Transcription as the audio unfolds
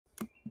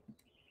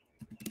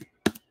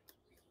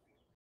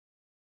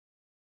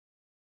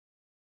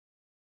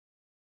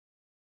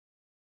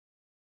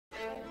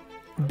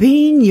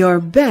Being Your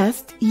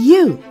Best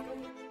You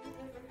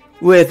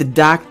with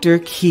Dr.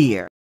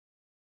 Keir.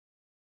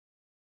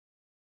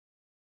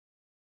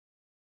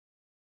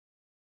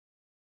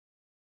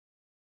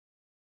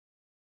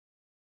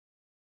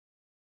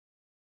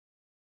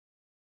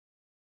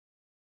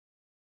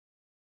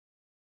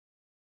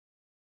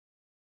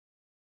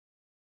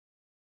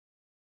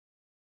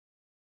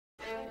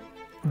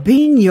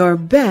 Being Your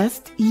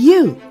Best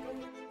You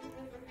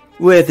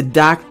with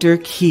Dr.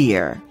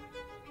 Keir.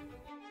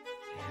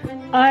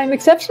 I'm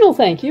exceptional,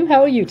 thank you.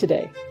 How are you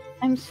today?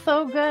 I'm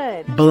so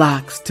good.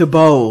 Blocks to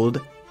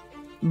bold,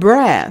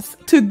 brass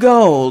to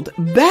gold,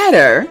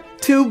 better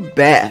to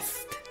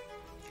best.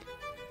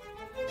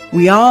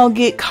 We all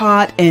get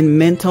caught in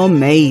mental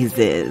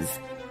mazes,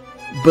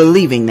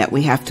 believing that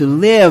we have to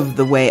live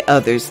the way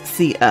others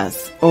see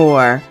us,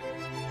 or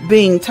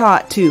being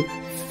taught to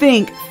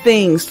think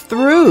things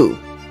through.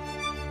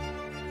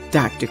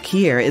 Dr.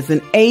 Keir is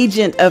an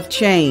agent of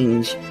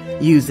change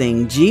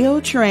using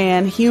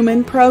Geotran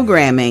human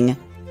programming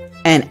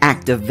and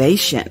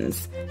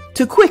activations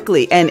to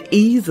quickly and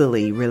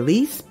easily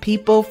release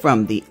people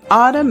from the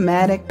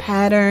automatic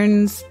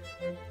patterns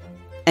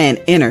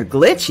and inner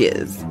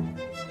glitches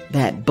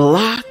that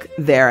block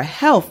their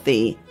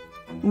healthy,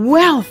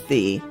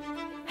 wealthy,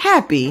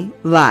 happy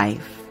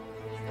life.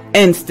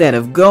 Instead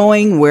of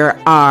going where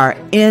our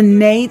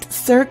innate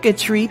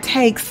circuitry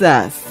takes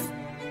us.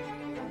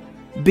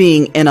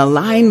 Being in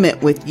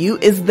alignment with you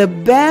is the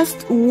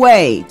best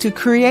way to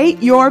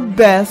create your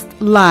best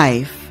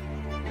life.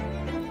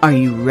 Are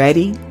you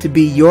ready to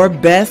be your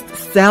best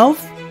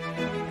self?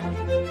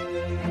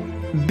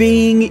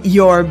 Being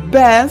Your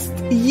Best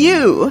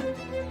You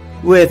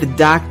with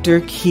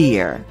Dr.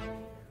 Keir.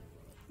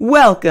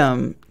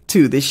 Welcome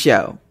to the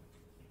show.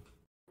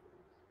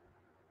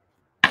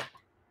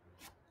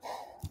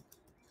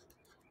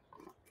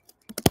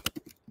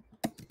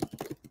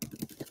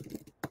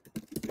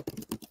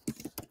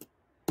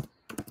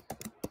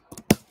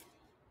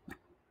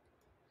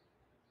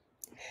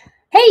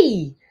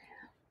 Hey,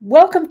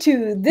 welcome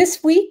to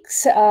this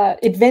week's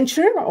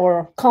adventure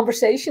or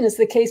conversation, as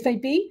the case may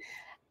be.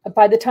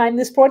 By the time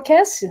this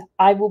broadcasts,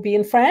 I will be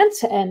in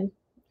France. And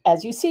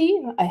as you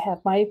see, I have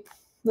my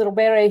little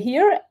beret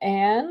here,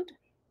 and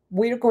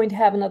we're going to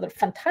have another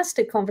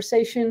fantastic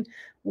conversation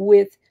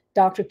with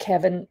Dr.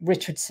 Kevin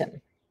Richardson.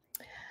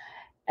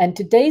 And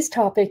today's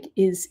topic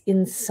is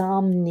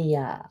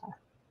insomnia.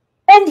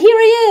 And here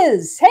he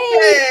is.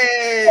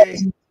 Hey!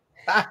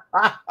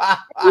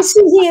 You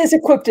see, he is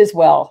equipped as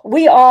well.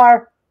 We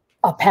are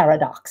a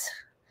paradox.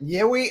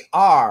 Yeah, we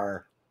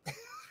are.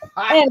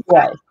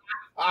 Anyway.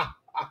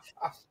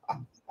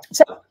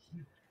 So,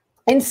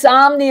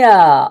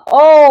 insomnia.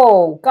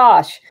 Oh,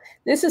 gosh.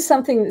 This is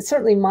something that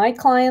certainly my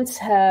clients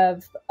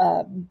have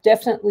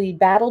definitely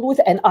battled with,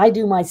 and I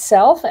do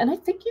myself, and I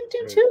think you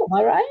do too. Am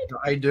I right?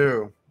 I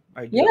do.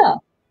 Yeah.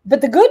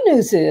 But the good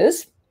news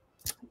is,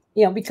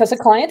 because a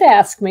client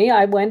asked me,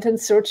 I went and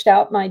searched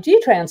out my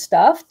G-Trans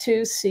stuff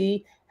to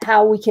see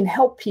how we can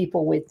help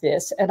people with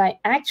this. And I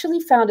actually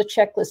found a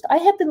checklist I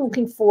have been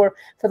looking for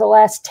the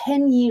last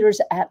 10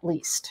 years at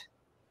least.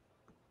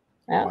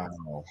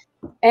 Wow.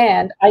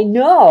 And I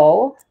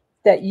know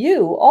that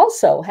you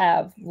also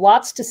have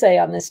lots to say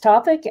on this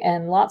topic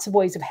and lots of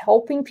ways of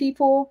helping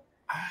people.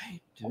 I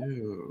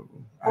do.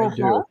 I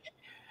do.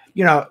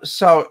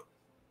 So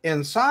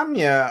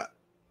insomnia,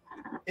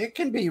 it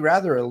can be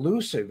rather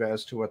elusive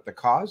as to what the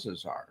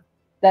causes are.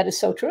 That is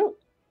so true.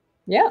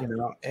 Yeah.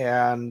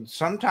 And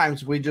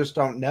sometimes we just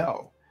don't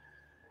know.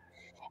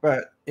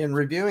 But in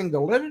reviewing the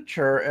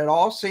literature, it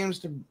all seems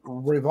to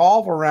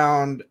revolve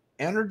around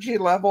energy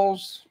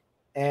levels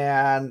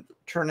and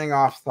turning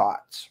off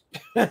thoughts.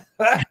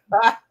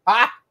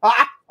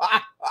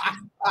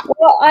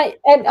 Well,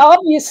 and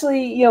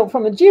obviously,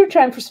 from a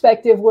Geotran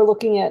perspective, we're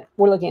looking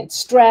at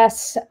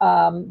stress.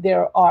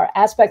 There are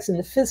aspects in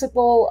the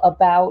physical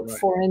about, right,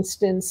 for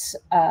instance,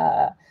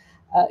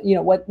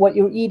 what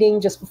you're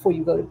eating just before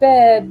you go to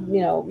bed.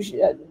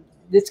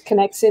 This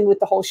connects in with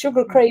the whole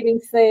sugar craving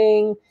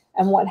thing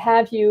and what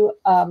have you.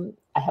 I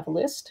have a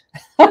list.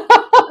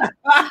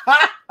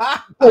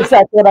 Because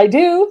that's what I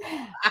do.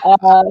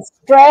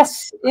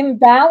 Stress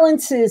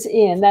imbalances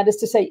that is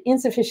to say,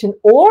 insufficient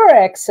or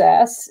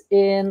excess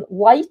in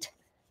light,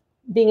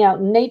 being out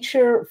in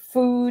nature,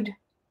 food,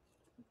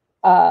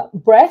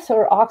 breath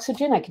or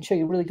oxygen. I can show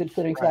you really good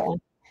footage for that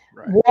one.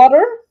 Right.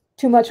 Water,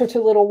 too much or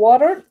too little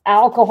water,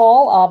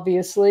 alcohol,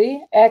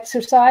 obviously,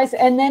 exercise,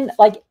 and then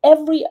like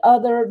every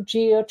other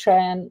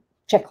Geotran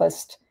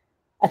checklist,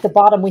 at the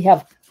bottom we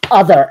have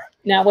other.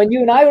 Now, when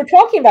you and I were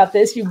talking about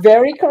this, you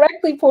very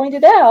correctly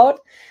pointed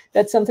out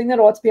that something that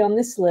ought to be on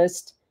this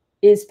list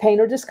is pain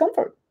or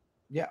discomfort.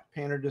 Yeah,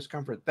 pain or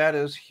discomfort. That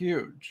is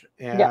huge.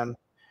 And,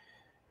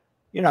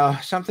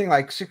 something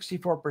like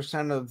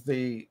 64% of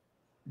the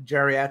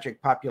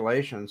geriatric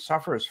population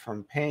suffers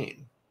from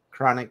pain,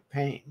 chronic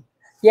pain.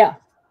 Yeah.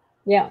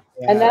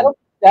 And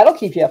that'll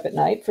keep you up at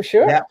night for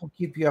sure. That will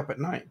keep you up at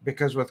night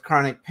because with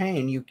chronic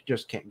pain, you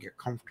just can't get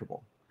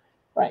comfortable.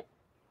 Right.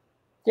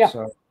 Yeah.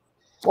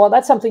 Well,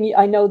 that's something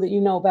I know that you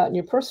know about in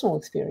your personal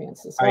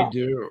experience as well. I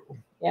do.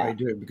 Yeah. I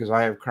do, because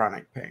I have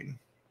chronic pain.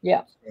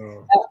 Yeah.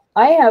 So,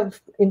 I have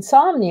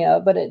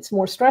insomnia, but it's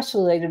more stress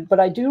related. But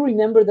I do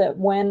remember that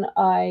when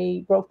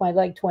I broke my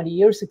leg 20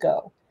 years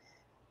ago,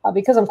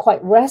 because I'm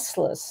quite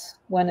restless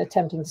when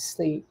attempting to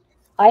sleep,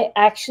 I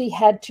actually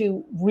had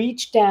to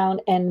reach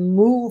down and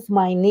move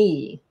my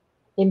knee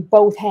in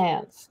both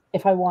hands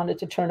if I wanted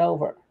to turn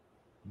over.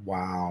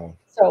 wow.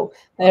 So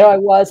there I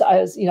was,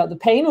 the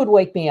pain would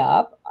wake me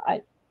up.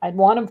 I'd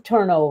want to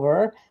turn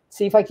over,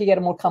 see if I could get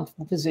a more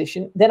comfortable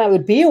position. Then I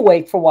would be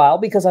awake for a while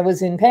because I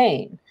was in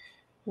pain.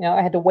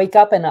 I had to wake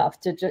up enough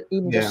to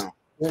even just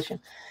position.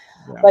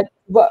 Yeah.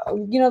 But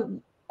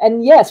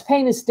and yes,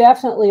 pain is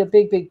definitely a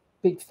big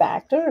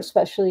factor,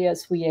 especially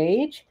as we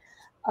age.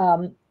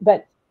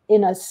 But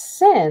in a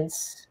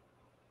sense,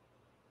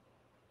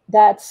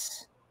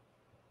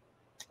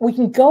 we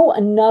can go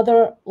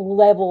another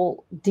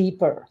level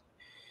deeper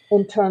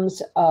in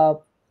terms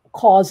of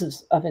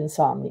causes of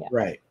insomnia.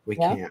 Right. We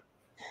can't.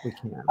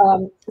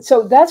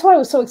 So that's why I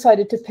was so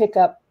excited to pick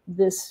up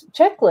this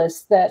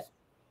checklist that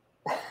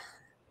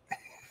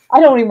I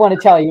don't even want to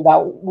tell you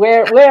about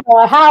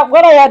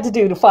what I had to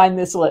do to find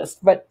this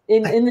list. But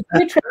in the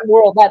GeoTrend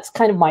world, that's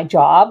kind of my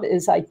job.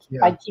 I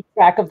keep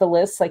track of the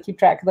lists, I keep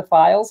track of the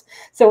files.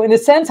 So in a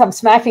sense, I'm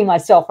smacking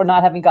myself for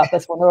not having got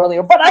this one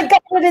earlier, but I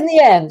got it in the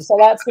end. So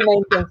that's the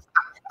main thing.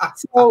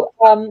 So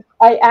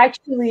I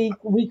actually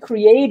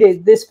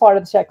recreated this part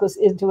of the checklist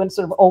into a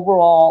sort of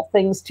overall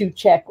things to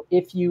check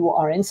if you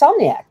are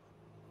insomniac.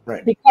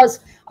 Right. Because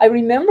I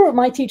remember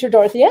my teacher,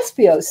 Dorothy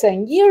Espio,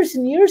 saying years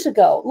and years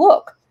ago,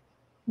 look,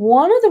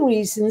 one of the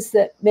reasons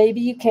that maybe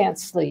you can't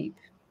sleep.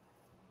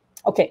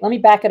 Okay, let me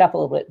back it up a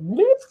little bit.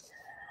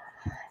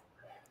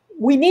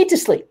 We need to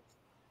sleep.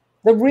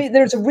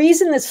 There's a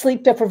reason that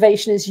sleep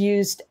deprivation is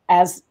used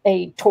as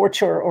a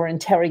torture or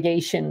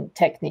interrogation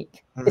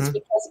technique. Mm-hmm. It's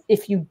because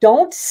if you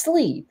don't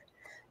sleep,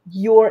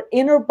 your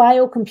inner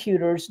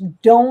biocomputers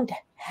don't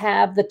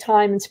have the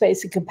time and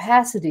space and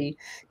capacity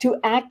to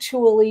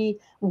actually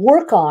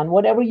work on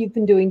whatever you've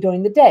been doing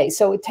during the day.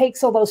 So it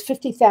takes all those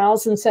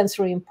 50,000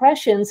 sensory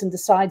impressions and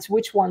decides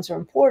which ones are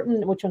important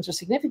and which ones are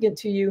significant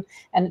to you,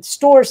 and it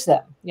stores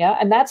them. Yeah.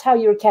 And that's how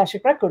your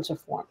Akashic records are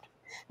formed.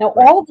 Now,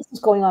 all of this is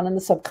going on in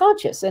the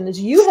subconscious. And as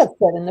you have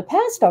said in the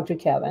past, Dr.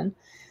 Kevin,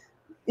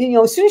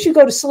 as soon as you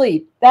go to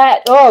sleep,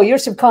 your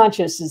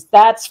subconscious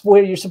that's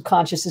where your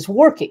subconscious is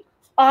working.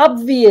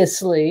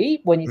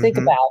 Obviously, when you think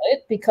about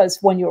it, because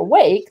when you're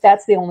awake,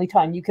 that's the only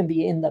time you can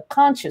be in the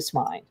conscious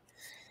mind.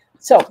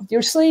 So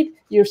your sleep,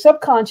 your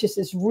subconscious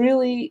is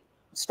really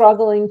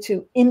struggling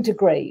to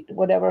integrate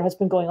whatever has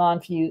been going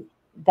on for you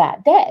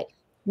that day.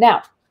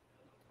 Now,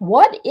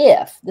 what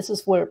if, this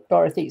is where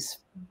Dorothy's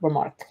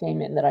remark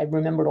came in that I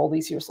remembered all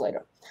these years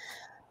later.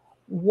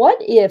 What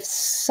if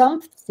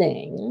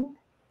something,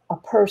 a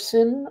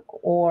person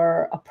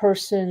or a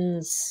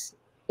person's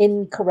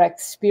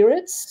incorrect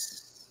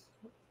spirits,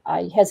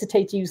 I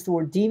hesitate to use the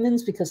word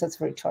demons because that's a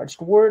very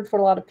charged word for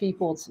a lot of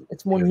people.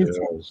 It's more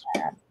neutral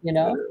than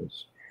that,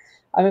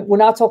 I mean, we're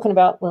not talking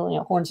about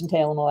horns and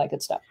tail and all that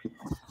good stuff.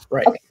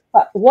 Right. Okay,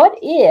 but what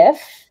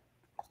if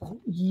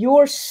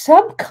your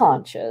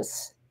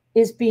subconscious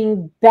is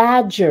being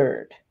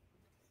badgered?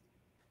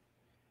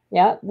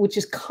 Yeah, which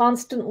is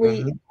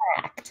constantly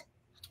attacked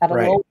at a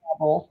low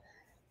level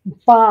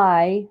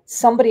by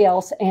somebody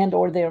else and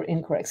or their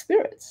incorrect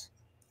spirits.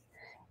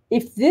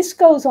 If this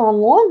goes on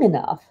long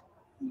enough,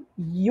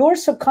 your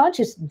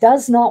subconscious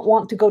does not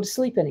want to go to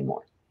sleep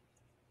anymore.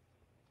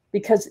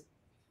 Because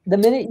the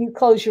minute you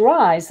close your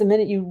eyes, the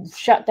minute you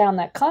shut down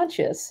that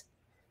conscious,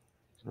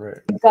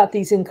 you've got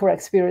these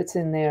incorrect spirits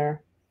in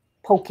there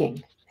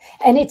poking.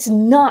 And it's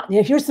not,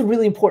 here's the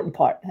really important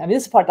part. I mean,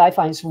 this is the part that I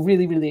find is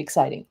really, really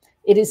exciting.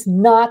 It is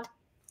not,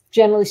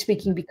 generally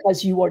speaking,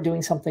 because you are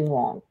doing something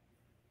wrong.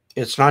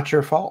 It's not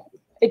your fault.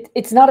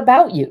 It's not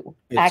about you.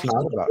 It's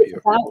not about you.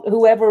 It's about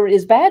whoever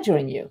is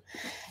badgering you.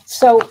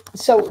 So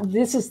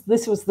this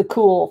was the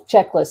cool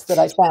checklist that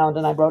I found,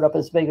 and I wrote up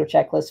as a bigger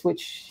checklist,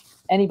 which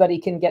anybody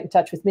can get in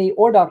touch with me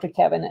or Dr.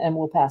 Kevin, and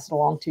we'll pass it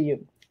along to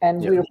you.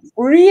 And we're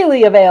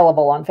really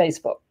available on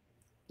Facebook.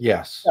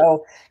 Yes.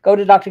 So go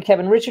to Dr.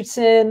 Kevin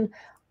Richardson,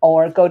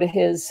 or go to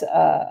his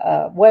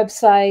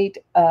website,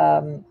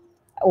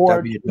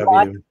 or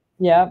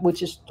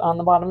which is on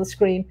the bottom of the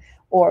screen,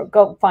 or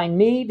go find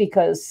me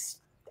because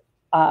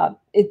I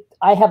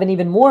have an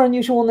even more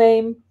unusual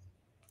name,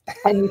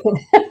 and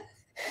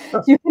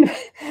you can.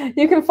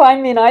 You can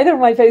find me in either of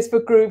my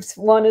Facebook groups.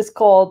 One is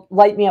called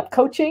Light Me Up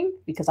Coaching,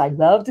 because I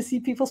love to see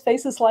people's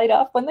faces light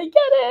up when they get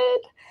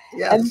it.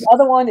 Yes. And the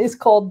other one is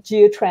called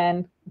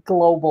GeoTrend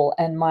Global.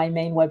 And my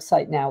main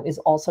website now is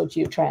also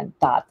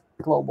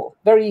geotrend.global.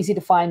 Very easy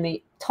to find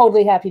me.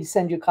 Totally happy to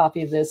send you a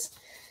copy of this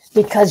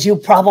because you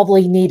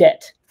probably need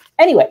it.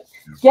 Anyway,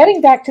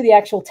 getting back to the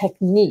actual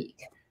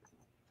technique.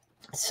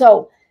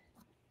 So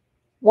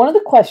one of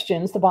the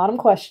questions, the bottom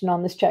question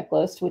on this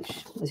checklist,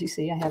 which, as you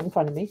see, I have in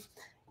front of me,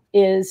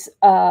 is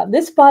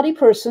this body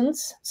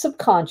person's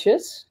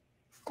subconscious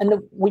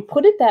And we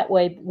put it that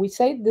way. We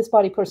say this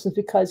body person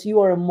because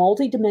you are a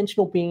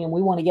multidimensional being and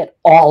we want to get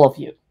all of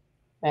you,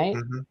 right?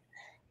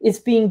 It's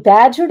being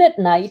badgered at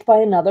night by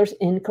another's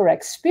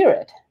incorrect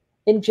spirit.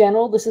 In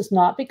general, this is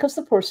not because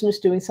the person is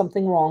doing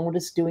something wrong or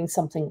is doing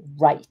something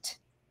right.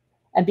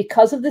 And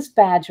because of this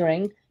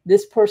badgering,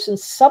 this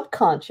person's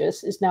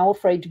subconscious is now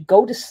afraid to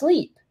go to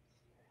sleep.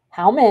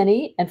 How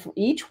many? And for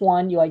each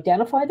one, you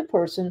identify the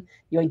person,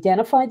 you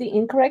identify the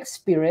incorrect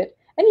spirit,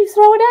 and you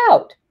throw it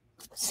out.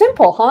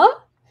 Simple, huh?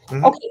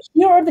 Okay,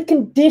 here are the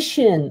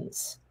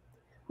conditions.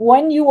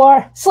 When you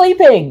are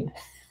sleeping,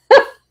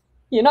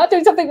 you're not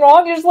doing something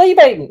wrong, you're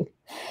sleeping.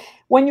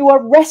 When you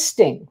are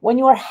resting, when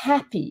you are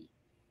happy,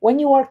 when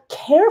you are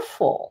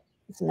careful,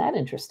 isn't that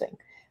interesting?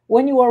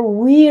 When you are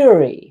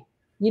weary,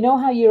 you know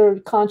how your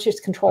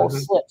conscious control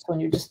slips when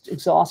you're just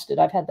exhausted.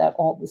 I've had that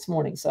all this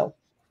morning. So,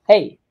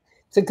 hey,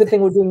 it's a good thing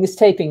we're doing this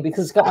taping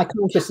because it's got my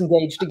conscious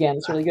engaged again.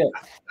 It's really good.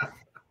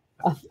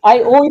 I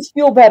always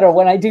feel better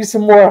when I do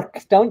some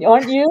work,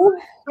 aren't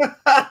you?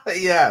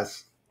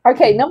 Yes.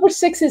 Okay, number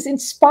 6 is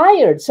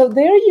inspired. So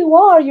there you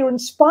are, you're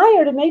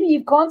inspired, and maybe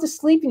you've gone to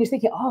sleep and you're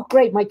thinking, oh,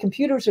 great, my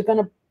computers are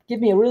going to give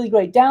me a really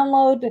great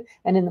download,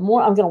 and in the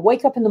morning, I'm going to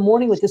wake up in the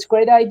morning with this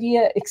great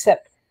idea,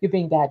 except you're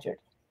being badgered.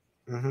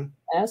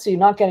 So you're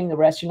not getting the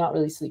rest, you're not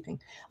really sleeping.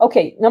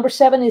 Okay, number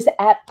 7 is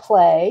at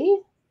play.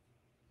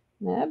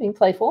 Being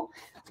playful.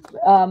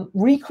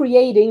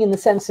 Recreating in the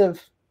sense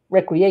of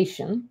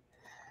recreation.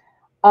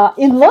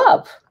 In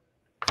love.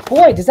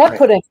 Boy, does that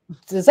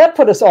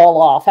put us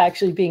all off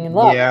actually being in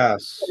love?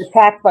 Yes.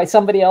 Attacked by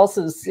somebody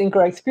else's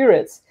incorrect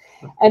spirits.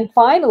 And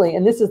finally,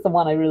 and this is the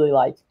one I really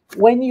like,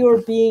 when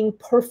you're being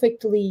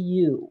perfectly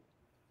you.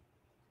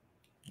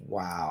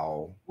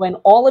 Wow. When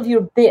all of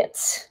your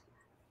bits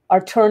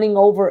are turning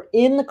over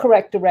in the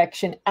correct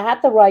direction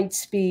at the right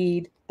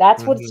speed.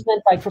 That's what it's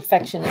meant by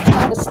perfection. It's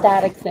not a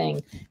static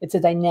thing. It's a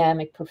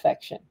dynamic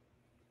perfection,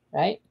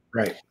 right?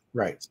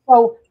 Right.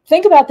 So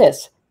think about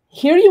this.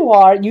 Here you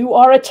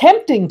are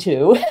attempting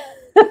to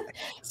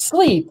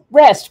sleep,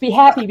 rest, be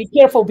happy, be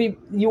careful.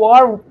 You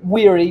are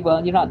weary.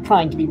 Well, you're not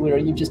trying to be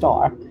weary. You just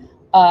are.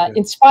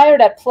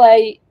 Inspired at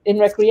play, in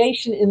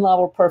recreation, in love,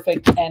 or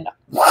perfect. And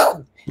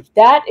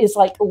that is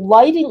like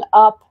lighting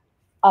up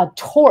a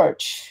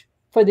torch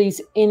for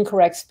these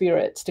incorrect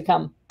spirits to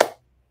come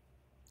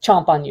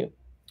chomp on you.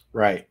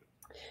 Right.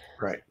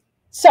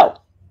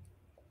 So,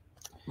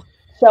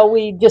 shall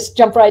we just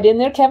jump right in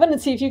there, Kevin,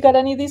 and see if you got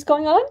any of these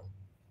going on?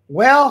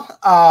 Well,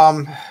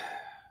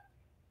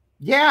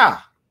 yeah.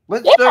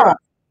 Let's do it.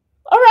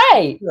 All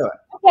right.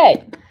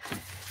 Okay.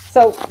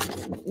 So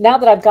now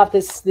that I've got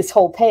this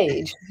whole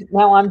page,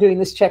 now I'm doing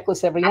this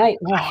checklist every night,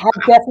 and I have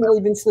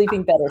definitely been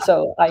sleeping better.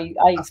 So I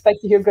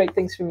expect to hear great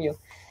things from you.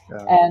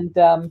 Yeah.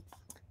 And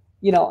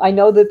I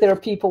know that there are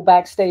people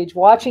backstage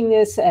watching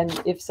this, and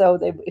if so,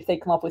 if they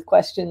come up with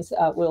questions,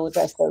 we'll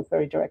address those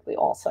very directly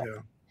also.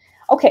 Yeah.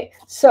 Okay,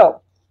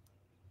 so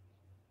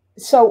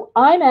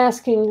I'm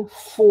asking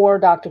for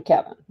Dr.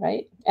 Kevin,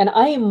 right? And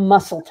I am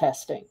muscle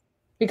testing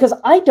because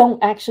I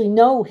don't actually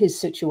know his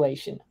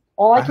situation.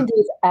 All I can do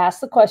is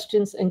ask the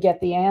questions and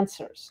get the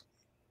answers,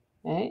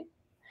 right?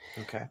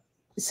 Okay.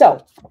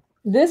 So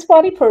this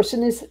body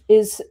person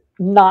is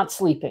not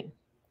sleeping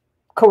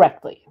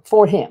correctly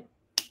for him.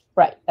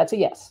 Right, that's a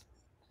yes.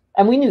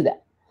 And we knew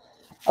that.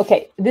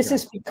 Okay, this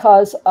is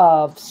because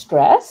of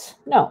stress?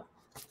 No.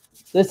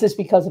 This is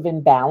because of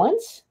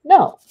imbalance?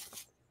 No.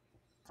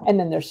 And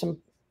then there's some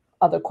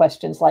other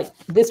questions like,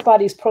 this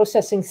body is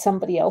processing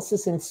somebody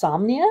else's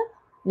insomnia?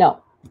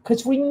 No.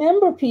 Because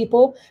remember,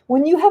 people,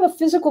 when you have a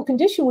physical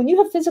condition, when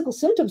you have physical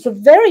symptoms, the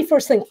very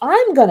first thing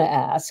I'm going to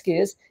ask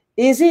is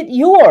it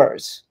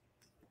yours?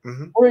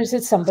 Or is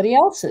it somebody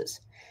else's?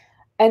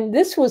 And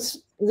this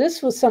was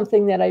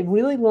something that I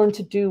really learned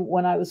to do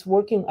when I was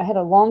working. I had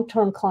a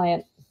long-term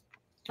client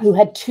who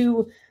had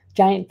 2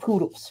 giant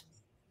poodles,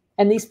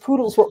 and these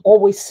poodles were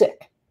always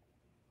sick,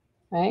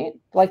 right?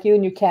 Like you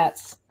and your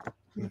cats,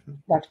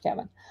 Dr.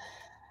 Kevin.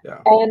 Yeah.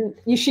 And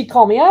she'd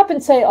call me up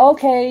and say,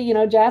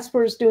 okay,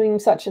 Jasper's doing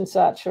such and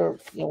such, or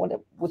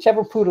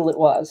whichever poodle it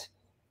was.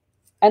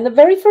 And the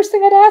very first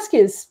thing I'd ask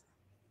is,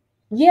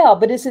 yeah,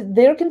 but is it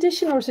their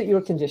condition or is it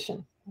your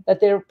condition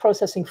that they're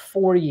processing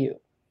for you?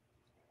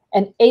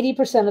 And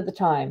 80% of the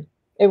time,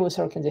 it was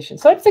her condition.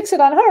 So I'd fix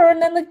it on her,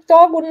 and then the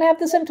dog wouldn't have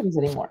the symptoms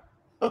anymore.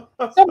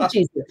 So much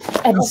easier.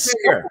 And so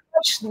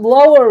much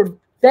lower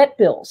vet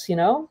bills,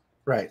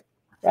 Right.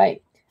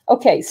 Right.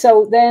 Okay,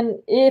 so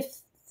then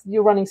if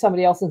you're running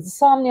somebody else's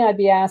insomnia, I'd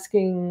be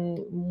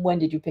asking, when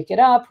did you pick it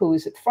up? Who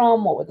is it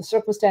from? What were the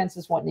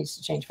circumstances? What needs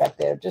to change back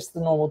there? Just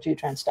the normal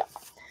G-Tran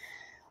stuff.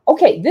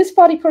 Okay, this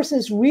body person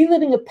is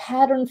reliving a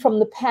pattern from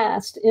the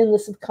past in the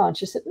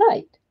subconscious at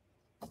night.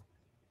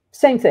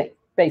 Same thing.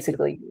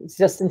 Basically, it's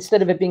just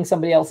instead of it being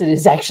somebody else, it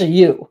is actually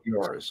you.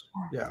 Yours.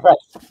 Yeah. Right.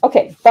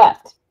 Okay,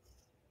 but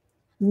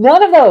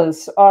none of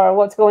those are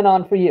what's going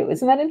on for you.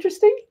 Isn't that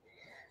interesting?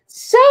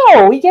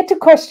 So we get to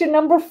question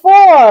number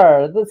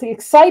 4, the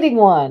exciting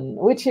one,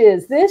 which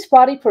is this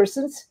body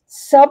person's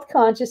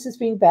subconscious is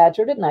being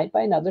badgered at night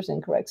by another's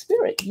incorrect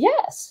spirit.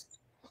 Yes.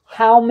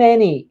 How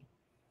many?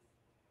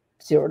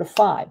 0 to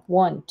 5.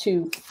 1,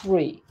 2,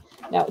 3.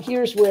 Now,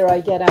 here's where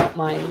I get out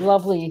my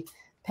lovely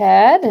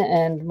pad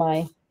and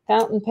my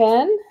fountain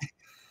pen.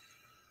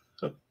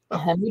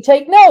 And we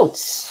take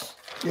notes.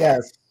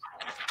 Yes.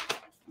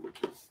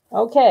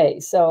 Okay,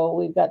 so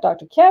we've got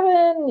Dr.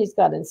 Kevin. He's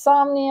got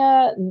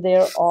insomnia.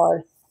 There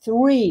are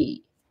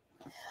 3.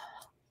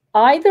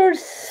 Either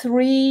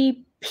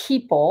 3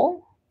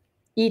 people,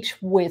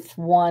 each with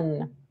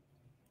 1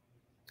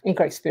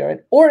 incorrect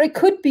spirit, or it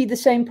could be the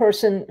same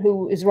person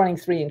who is running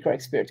 3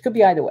 incorrect spirits. Could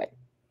be either way.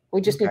 We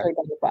just need to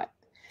identify.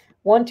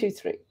 1, 2,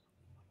 3.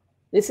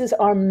 This is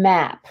our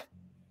map.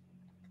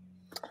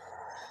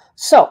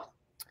 So,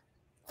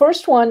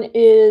 first one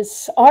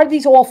is, are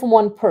these all from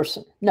one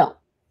person? No.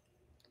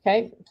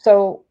 Okay,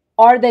 so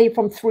are they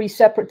from 3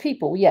 separate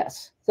people?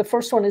 Yes. The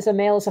first one is a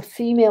male, is a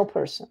female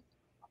person.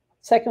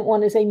 Second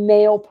one is a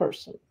male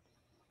person.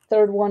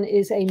 Third one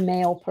is a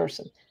male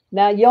person.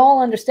 Now, y'all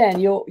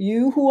understand,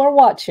 you who are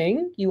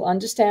watching, you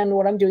understand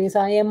what I'm doing is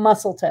I am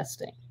muscle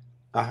testing.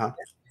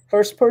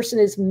 First person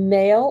is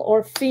male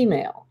or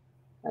female.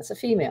 That's a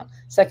female.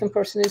 Second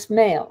person is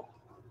male.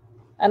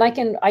 And I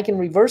can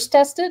reverse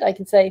test it. I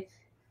can say,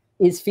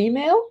 is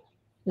female?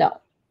 No.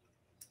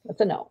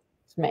 That's a no.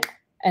 It's male.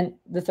 And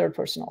the third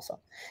person also.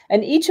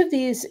 And each of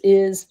these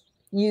is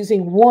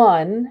using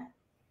 1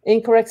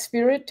 incorrect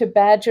spirit to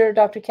badger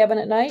Dr. Kevin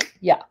at night.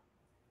 Yeah.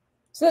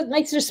 So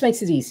that just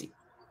makes it easy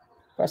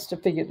for us to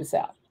figure this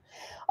out.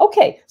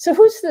 Okay, so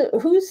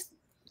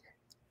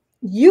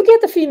you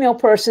get the female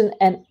person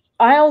and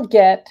I'll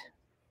get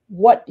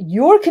what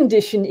your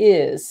condition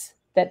is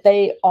that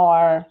they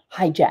are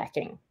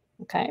hijacking.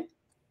 Okay.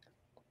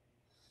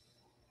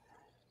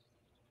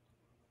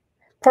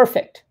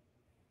 Perfect.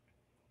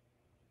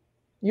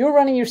 You're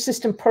running your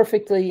system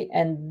perfectly,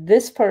 and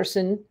this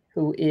person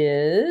who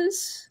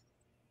is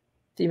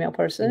female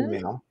person,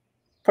 Female.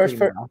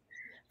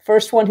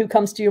 First one who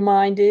comes to your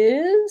mind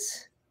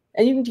is,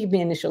 and you can give me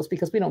initials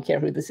because we don't care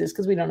who this is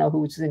because we don't know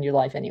who's in your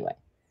life anyway.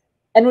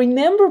 And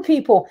remember,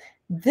 people,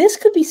 this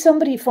could be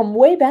somebody from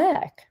way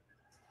back.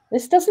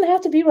 This doesn't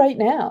have to be right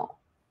now.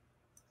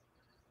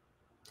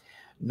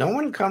 No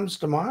one comes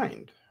to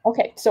mind.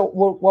 Okay, so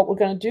what we're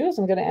going to do is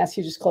I'm going to ask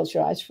you to just close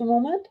your eyes for a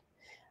moment.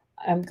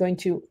 I'm going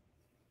to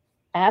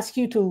ask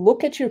you to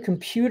look at your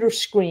computer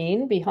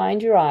screen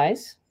behind your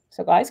eyes.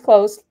 So eyes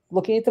closed,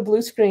 looking at the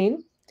blue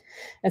screen,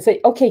 and say,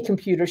 okay,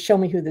 computer, show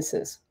me who this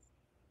is.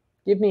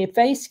 Give me a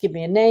face, give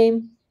me a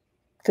name,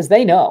 because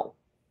they know.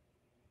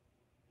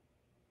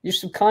 Your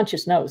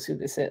subconscious knows who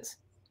this is.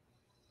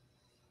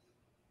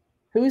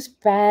 Who's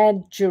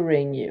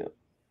badgering you?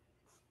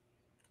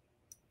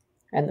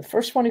 And the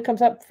first one who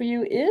comes up for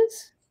you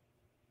is?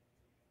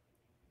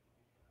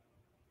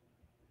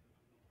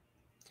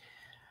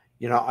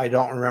 You know, I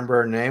don't remember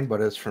her name,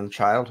 but it's from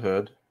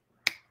childhood.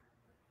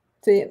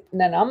 See,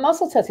 then I'm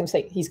muscle testing.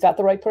 Say, he's got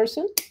the right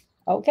person?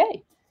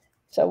 Okay.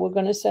 So we're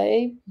going to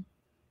say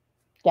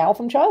gal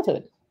from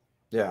childhood.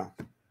 Yeah.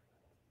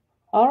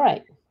 All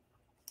right.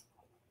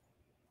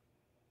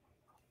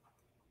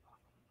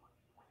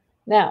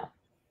 Now,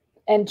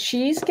 and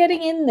she's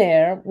getting in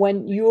there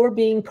when you're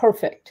being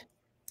perfect.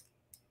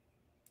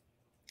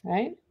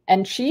 Right?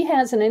 And she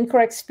has an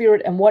incorrect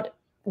spirit. And what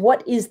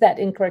is that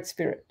incorrect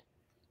spirit?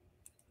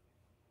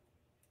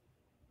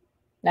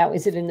 Now,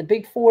 is it in the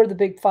big 4, the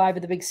big 5, or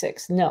the big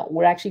 6? No,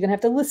 we're actually going to have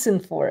to listen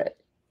for it.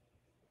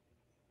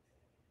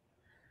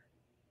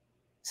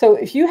 So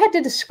if you had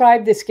to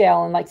describe this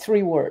gal in like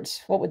 3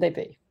 words, what would they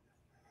be?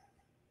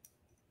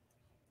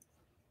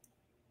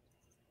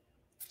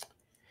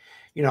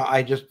 You know,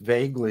 I just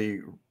vaguely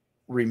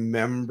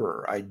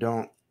remember. I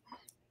don't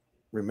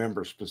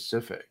remember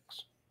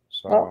specifics.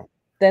 So well,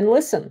 then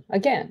listen.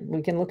 Again,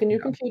 we can look in your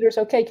computers.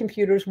 Okay,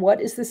 computers,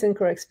 what is this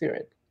incorrect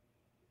spirit?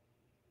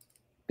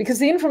 Because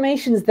the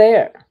information's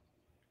there.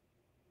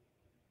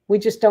 We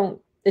just don't,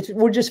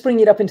 we're just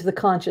bringing it up into the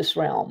conscious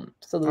realm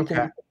so that we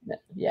can,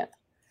 yeah.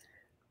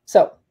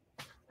 So,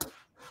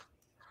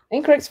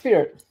 incorrect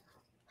spirit.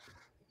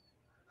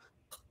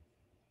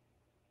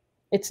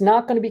 It's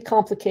not going to be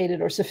complicated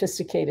or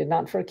sophisticated,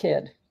 not for a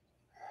kid.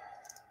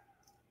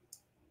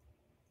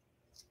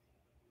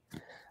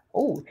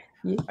 Oh,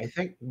 I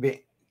think,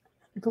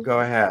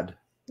 go ahead.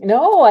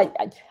 No,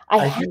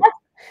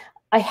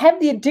 I have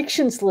the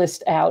addictions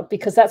list out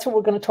because that's what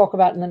we're going to talk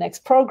about in the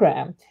next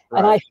program. Right.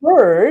 And I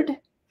heard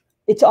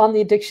it's on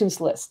the addictions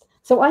list.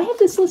 So I have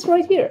this list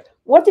right here.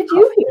 What did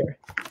you hear?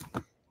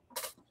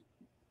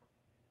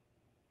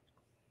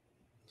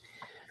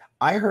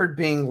 I heard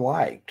being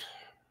liked.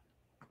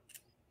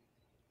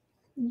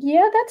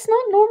 Yeah, that's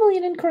not normally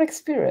an incorrect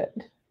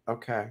spirit.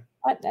 Okay.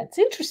 That's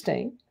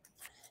interesting.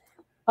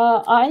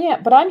 But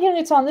I'm hearing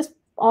it's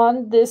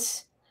on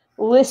this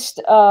list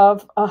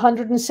of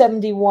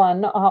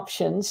 171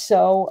 options.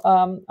 So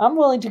I'm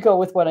willing to go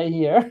with what I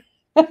hear.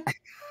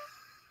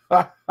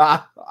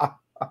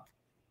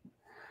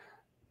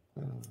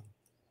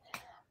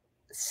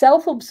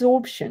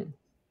 Self-absorption.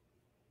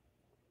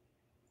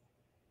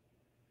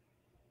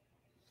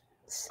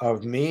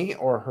 Of me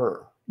or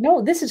her? No,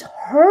 this is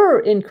her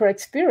incorrect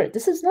spirit.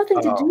 This has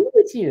nothing to Oh. do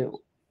with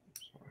you.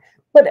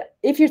 But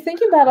if you're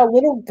thinking about a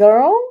little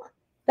girl,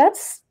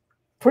 that's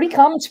pretty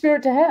common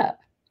spirit to have.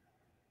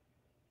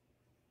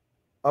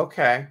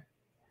 Okay.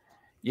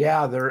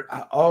 Yeah, there.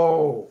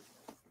 Oh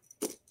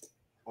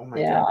my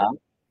Yeah. God.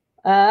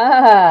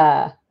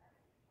 Ah.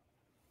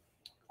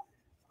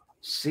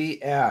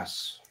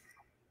 CS.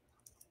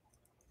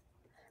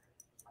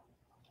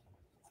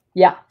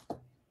 Yeah.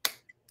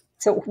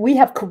 So we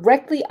have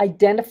correctly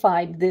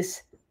identified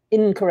this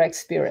incorrect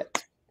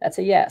spirit. That's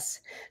a yes.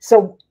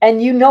 So,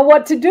 and you know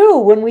what to do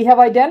when we have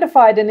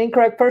identified an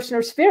incorrect person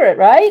or spirit,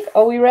 right?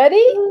 Are we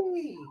ready?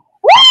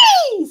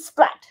 Whee!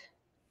 Splat.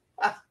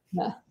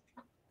 Yeah.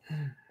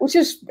 Which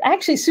is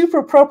actually super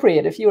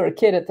appropriate if you were a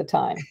kid at the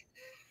time.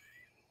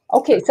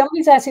 Okay,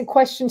 somebody's asking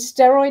questions.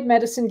 Steroid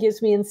medicine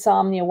gives me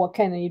insomnia. What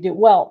can you do?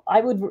 Well,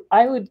 I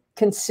would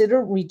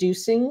consider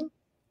reducing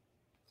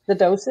the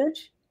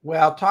dosage.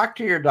 Well, talk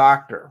to your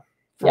doctor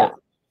first, Yeah.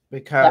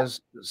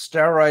 because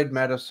steroid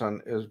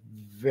medicine is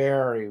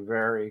very,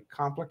 very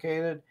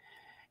complicated,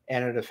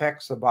 and it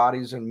affects the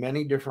bodies in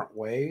many different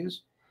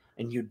ways.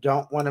 And you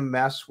don't want to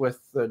mess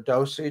with the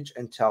dosage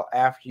until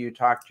after you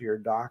talk to your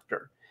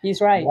doctor.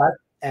 He's right.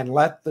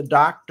 Let the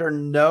doctor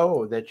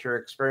know that you're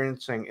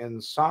experiencing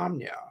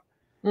insomnia,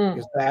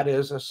 because that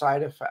is a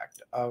side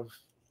effect of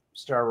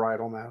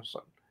steroidal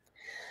medicine.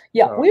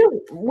 Yeah,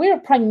 So, we're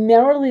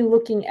primarily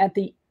looking at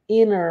the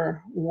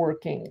inner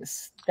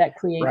workings that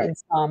create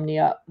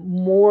insomnia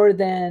more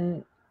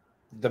than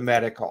the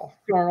medical.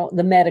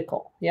 The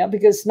medical. Yeah,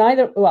 because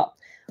well,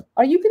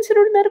 are you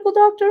considered a medical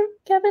doctor,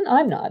 Kevin?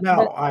 I'm not.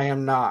 No, I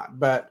am not,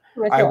 but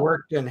I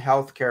worked in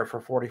healthcare for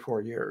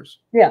 44 years.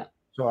 Yeah.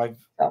 So I've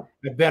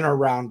been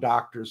around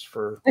doctors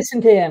for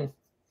listen to him.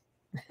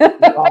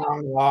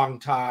 long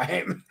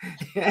time.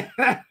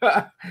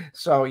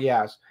 So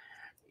yes,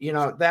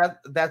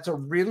 that's a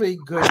really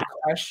good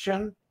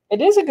question.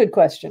 It is a good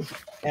question,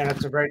 and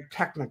it's a very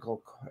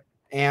technical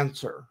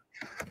answer.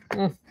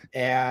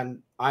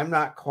 And I'm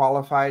not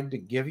qualified to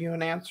give you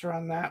an answer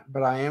on that,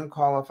 but I am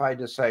qualified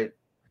to say,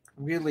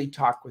 really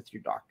talk with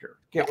your doctor.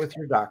 Get with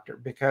your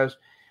doctor, because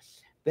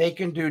they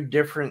can do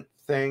different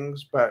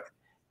things, but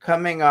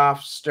coming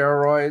off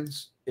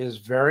steroids is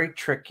very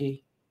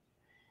tricky,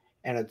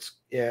 and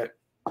it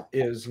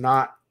is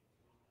not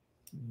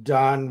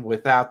done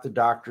without the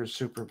doctor's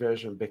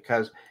supervision,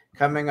 because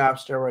coming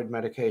off steroid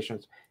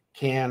medications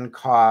can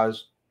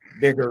cause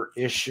bigger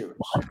issues.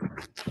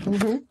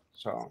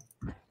 So,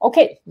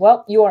 okay,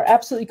 well, you are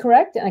absolutely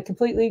correct, and I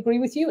completely agree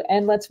with you.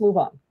 And let's move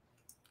on.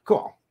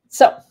 Cool.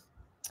 So,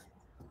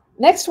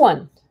 next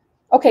one.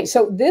 Okay,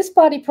 so this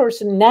body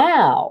person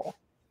now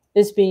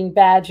is being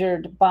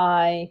badgered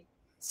by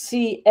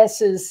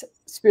CS's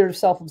spirit of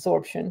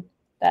self-absorption.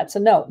 That's a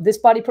no. This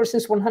body person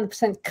is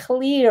 100%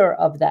 clear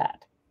of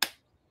that.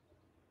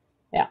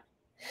 Yeah.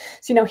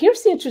 See, now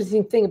here's the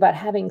interesting thing about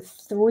having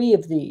 3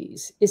 of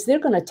these is they're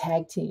going to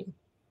tag team.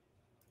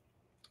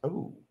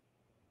 Oh.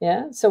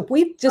 Yeah. So if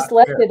we just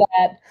left it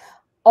at,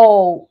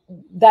 oh,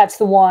 that's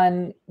the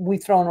one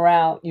we've thrown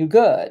around, you're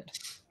good,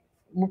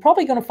 we're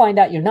probably going to find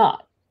out you're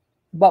not.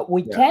 But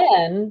we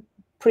can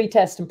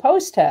pre-test and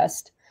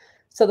post-test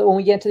so that when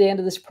we get to the end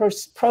of this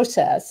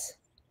process,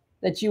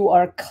 that you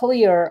are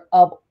clear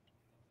of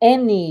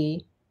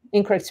any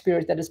incorrect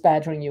spirit that is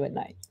badgering you at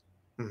night.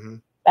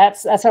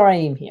 That's our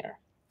aim here,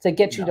 to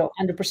get you to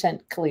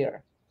 100%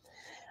 clear.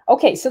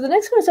 Okay, so the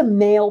next one is a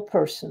male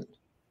person.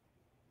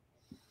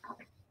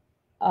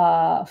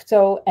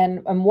 So,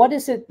 and what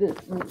is it?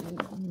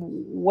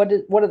 What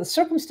are the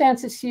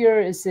circumstances here?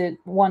 Is it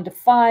 1 to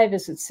 5?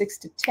 Is it 6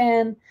 to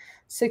 10?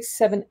 6,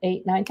 7,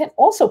 8, 9, 10?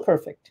 Also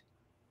perfect.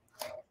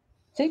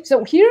 See,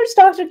 so here's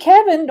Dr.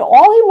 Kevin.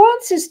 All he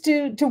wants is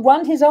to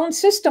run his own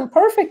system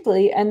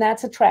perfectly, and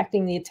that's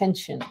attracting the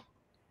attention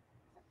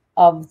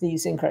of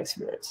these incorrect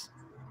spirits.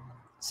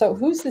 So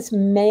who's this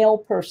male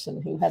person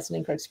who has an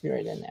incorrect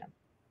spirit in there?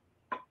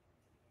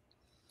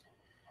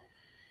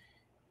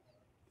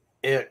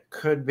 It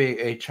could be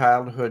a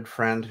childhood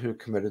friend who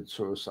committed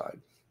suicide.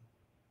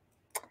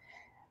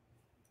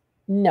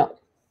 No,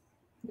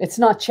 it's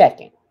not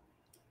checking.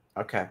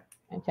 Okay.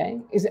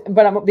 Okay.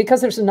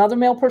 Because there's another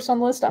male person on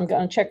the list, I'm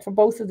going to check for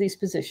both of these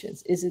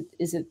positions. Is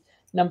it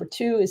number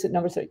 2? Is it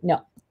number 3?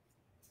 No.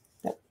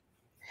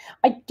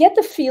 I get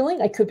the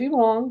feeling, I could be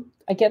wrong,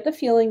 I get the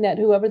feeling that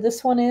whoever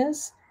this one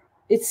is,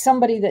 it's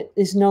somebody that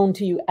is known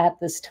to you at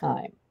this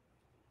time.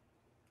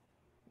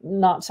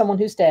 Not someone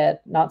who's dead,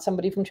 not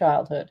somebody from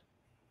childhood.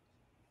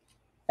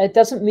 It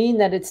doesn't mean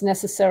that it's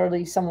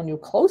necessarily someone you're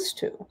close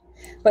to.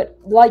 But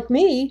like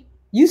me,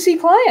 you see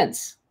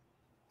clients.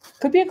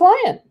 Could be a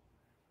client.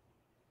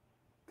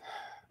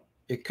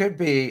 It could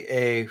be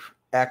a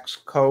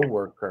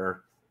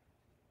ex-coworker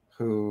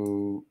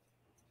who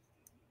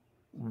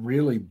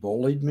really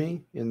bullied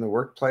me in the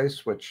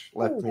workplace, which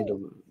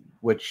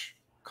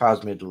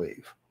caused me to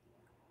leave.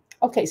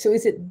 Okay, so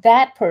is it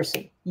that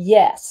person?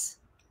 Yes.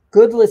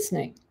 Good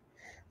listening.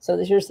 So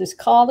here's this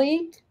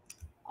colleague,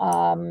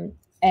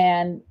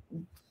 and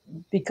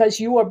because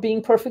you are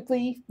being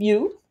perfectly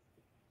you,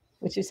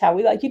 which is how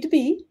we like you to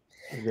be,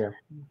 Yeah.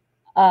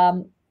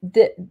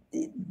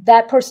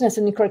 that person has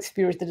an incorrect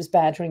spirit that is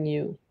badgering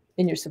you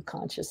in your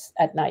subconscious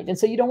at night. And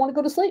so you don't want to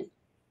go to sleep.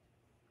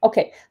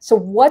 Okay, so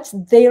what's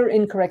their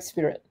incorrect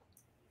spirit?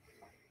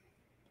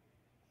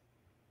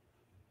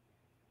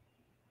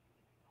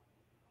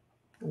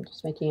 I'm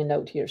just making a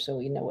note here so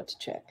we know what to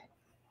check.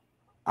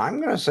 I'm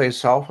going to say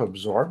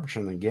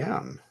self-absorption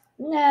again.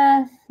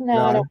 No.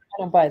 I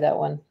don't buy that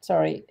one.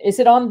 Sorry. Is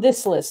it on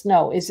this list?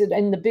 No. Is it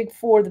in the big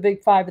 4, the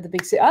big 5, or the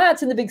big 6?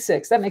 It's in the big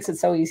 6. That makes it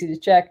so easy to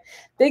check.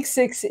 Big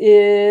 6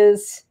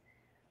 is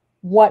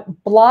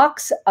what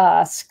blocks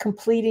us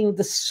completing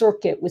the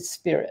circuit with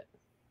spirit,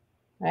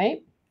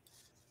 right?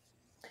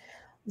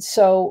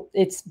 So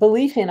it's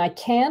belief in I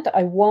can't,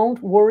 I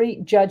won't, worry,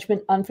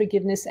 judgment,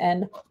 unforgiveness,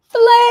 and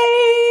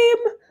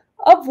blame,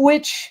 of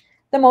which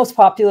the most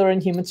popular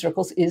in human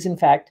circles is, in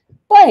fact,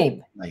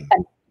 blame.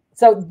 And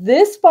so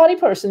this body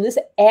person, this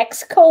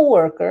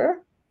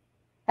ex-coworker,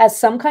 has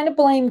some kind of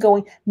blame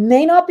going,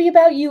 may not be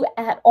about you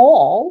at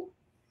all,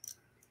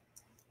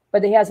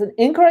 but he has an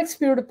incorrect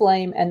spirit of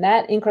blame, and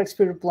that incorrect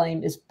spirit of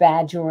blame is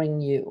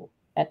badgering you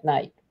at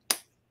night.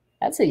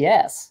 That's a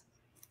yes.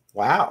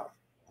 Wow.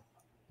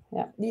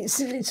 Yeah.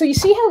 So you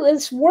see how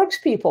this works,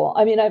 people.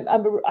 I mean,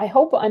 I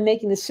hope I'm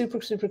making this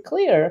super, super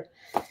clear,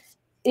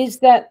 is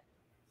that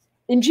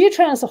in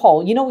Geotran as a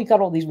whole, we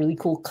got all these really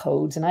cool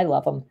codes, and I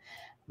love them.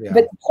 Yeah.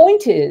 But the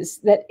point is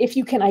that if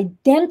you can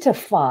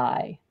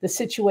identify the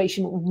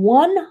situation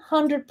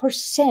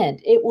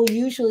 100%, it will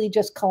usually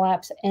just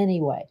collapse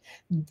anyway.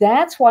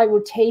 That's why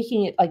we're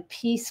taking it like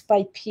piece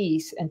by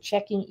piece and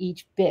checking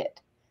each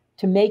bit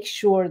to make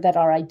sure that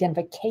our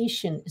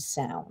identification is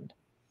sound.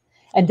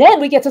 And then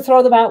we get to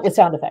throw them out with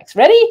sound effects.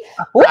 Ready?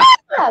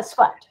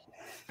 Splat.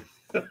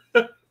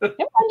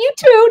 You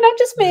too, not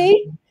just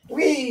me.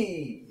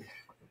 Wee.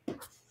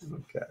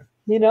 Okay.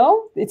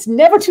 It's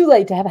never too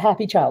late to have a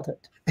happy childhood.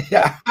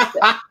 Yeah.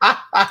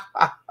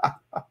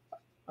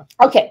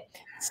 Okay,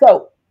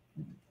 so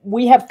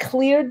we have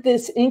cleared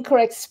this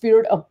incorrect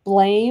spirit of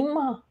blame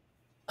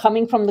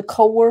coming from the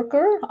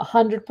coworker,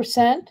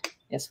 100%.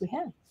 Yes, we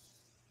have.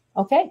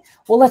 Okay,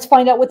 well, let's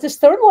find out what this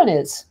third one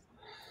is.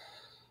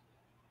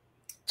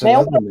 It's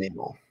another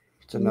male.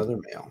 It's another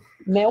male.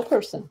 Male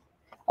person.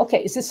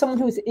 Okay, is this someone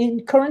who's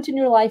current in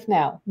your life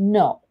now?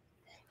 No.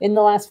 In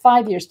the last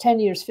 5 years, 10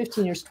 years,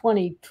 15 years,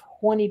 20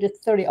 to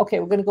 30. Okay,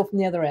 we're going to go from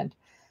the other end.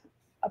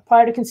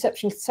 Prior to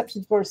conception to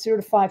birth, 0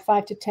 to 5,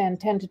 5 to 10,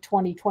 10 to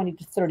 20, 20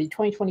 to 30,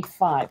 20,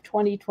 25,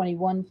 20,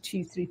 21,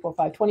 2, 3, 4,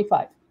 5,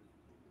 25.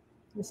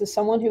 This is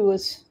someone who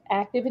was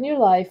active in your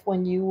life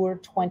when you were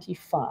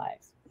 25.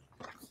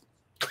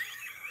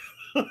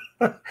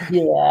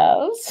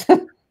 Yes.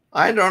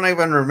 I don't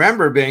even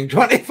remember being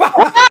 25.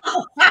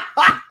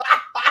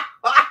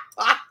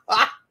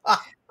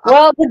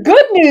 Well, the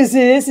good news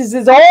is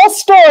it's all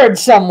stored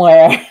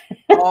somewhere.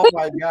 Oh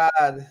my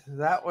God,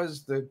 that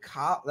was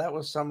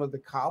some of the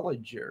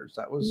college years.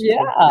 That was the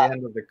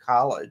end of the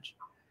college.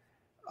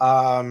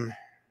 I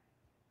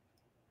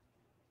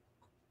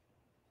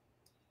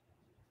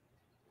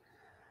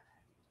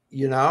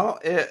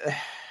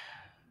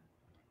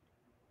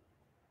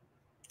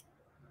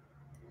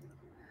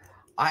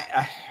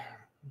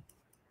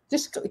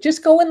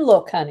just go and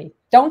look, honey.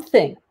 Don't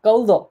think. Go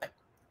look.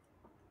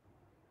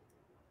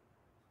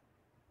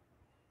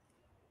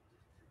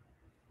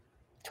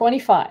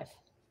 $25.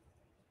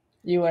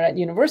 You were at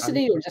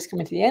university or just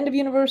coming to the end of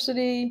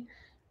university.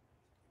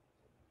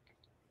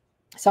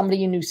 Somebody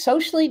you knew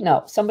socially?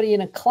 No. Somebody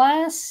in a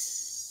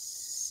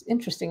class?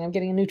 Interesting. I'm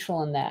getting a neutral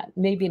on that.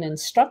 Maybe an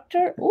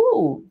instructor?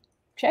 Ooh,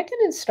 check an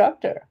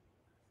instructor.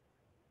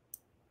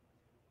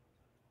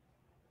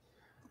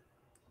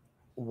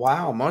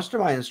 Wow. Most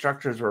of my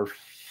instructors were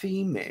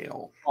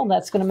female. Well,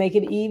 that's going to make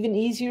it even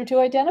easier to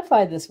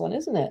identify this one,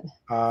 isn't it?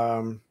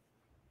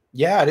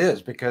 Yeah, it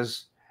is,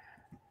 because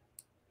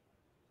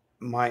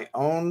my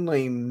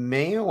only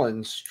male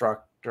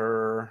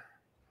instructor,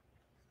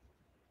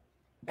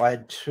 I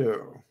had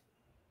 2.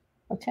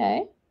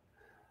 Okay.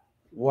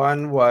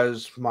 One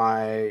was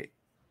my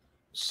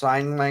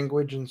sign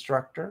language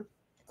instructor.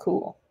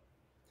 Cool.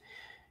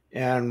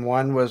 And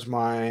one was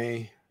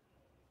my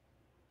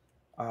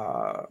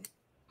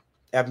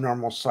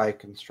abnormal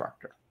psych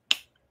instructor.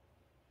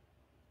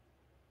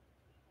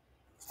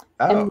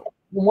 And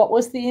what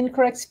was the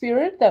incorrect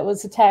spirit that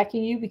was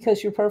attacking you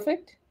because you're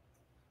perfect?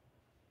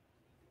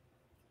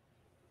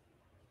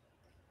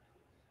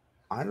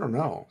 I don't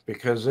know,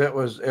 because it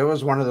was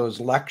one of those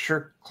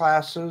lecture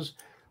classes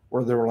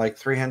where there were like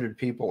 300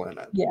 people in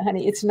it. Yeah,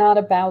 honey, it's not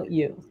about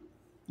you.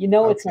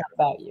 It's not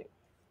about you.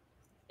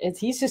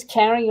 He's just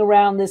carrying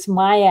around this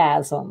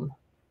miasm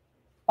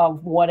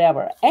of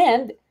whatever.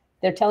 And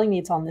they're telling me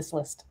it's on this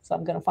list. So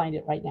I'm going to find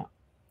it right now.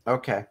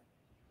 Okay.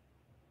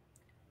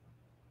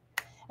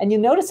 And you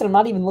notice that I'm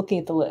not even looking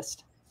at the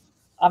list.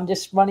 I'm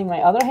just running my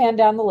other hand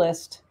down the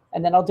list,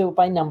 and then I'll do it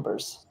by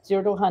numbers.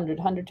 0 to 100,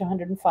 100 to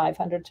 105,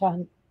 100 to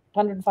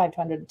 105 to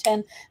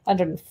 110,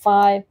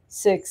 105,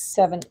 6,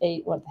 7,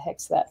 8. What the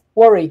heck's that?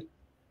 Worry.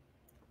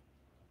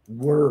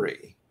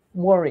 Worry.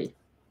 Worry.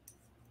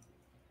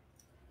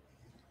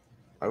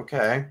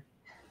 Okay.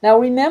 Now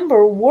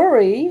remember,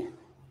 worry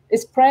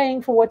is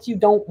praying for what you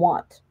don't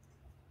want.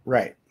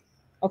 Right.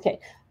 Okay.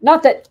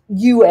 Not that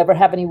you ever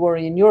have any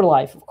worry in your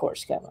life, of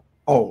course, Kevin.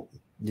 Oh,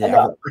 yeah.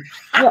 No.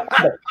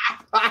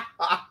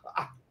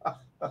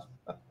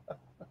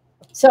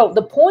 So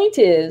the point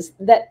is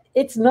that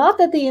it's not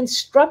that the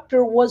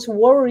instructor was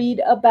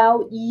worried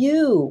about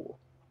you.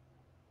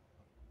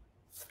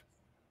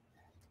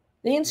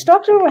 The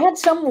instructor had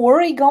some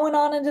worry going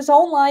on in his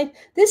own life.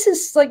 This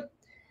is like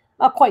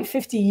not quite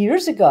 50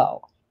 years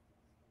ago.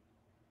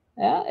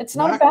 Yeah, it's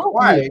not about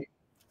quite, you.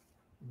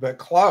 but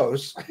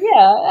close. Yeah,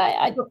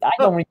 I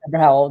don't remember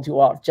how old you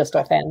are just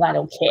offhand. I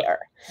don't care.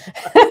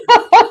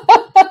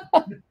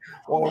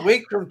 Well, a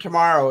week from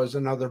tomorrow is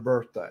another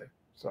birthday.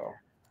 So,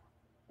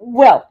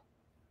 well,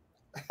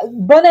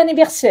 bon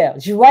anniversaire,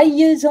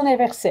 joyeux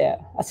anniversaire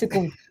à ce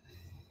qu'on.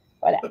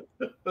 Voilà.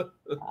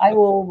 I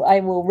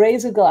will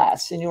raise a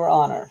glass in your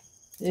honor,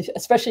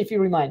 especially if you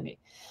remind me.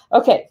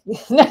 Okay,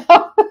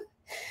 now,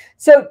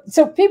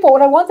 so people,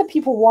 what I want the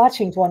people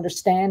watching to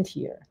understand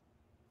here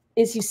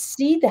is you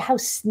see how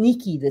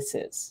sneaky this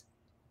is.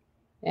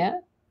 Yeah,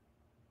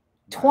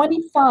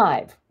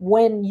 25.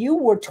 When you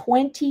were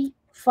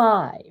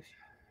 25,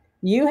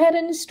 you had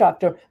an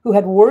instructor who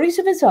had worries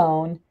of his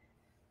own,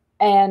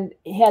 and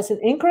he has an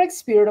incorrect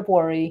spirit of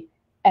worry,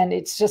 and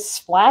it's just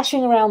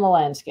splashing around the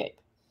landscape.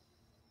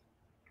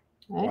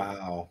 Right?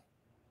 Wow.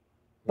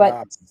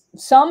 But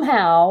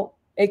somehow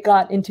it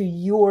got into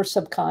your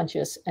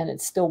subconscious and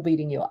it's still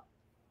beating you up.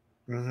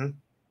 Mm-hmm.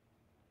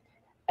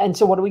 And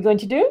so what are we going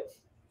to do?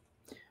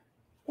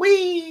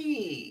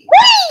 Whee!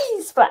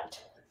 Whee!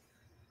 Splat.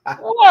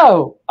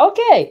 Whoa.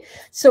 Okay.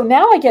 So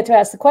now I get to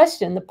ask the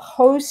question, the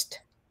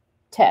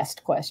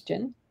post-test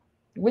question,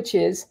 which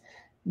is,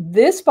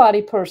 this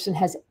body person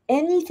has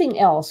anything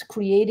else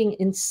creating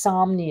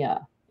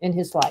insomnia in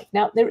his life?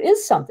 Now, there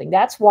is something.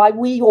 That's why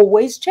we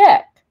always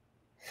check.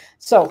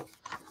 So,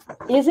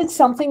 is it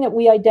something that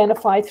we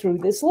identify through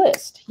this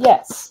list?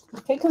 Yes.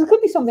 Okay, because it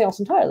could be something else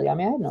entirely. I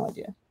mean, I have no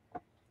idea.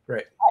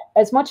 Right.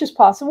 As much as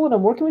possible when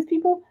I'm working with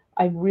people,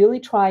 I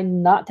really try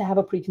not to have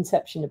a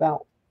preconception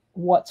about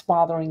what's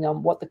bothering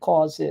them, what the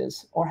cause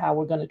is, or how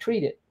we're going to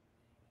treat it.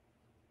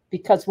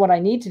 Because what I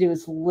need to do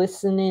is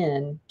listen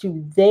in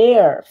to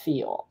their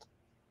field.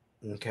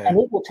 Okay. And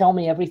it will tell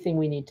me everything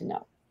we need to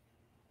know.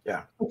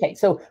 Yeah. Okay,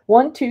 so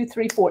 1, 2,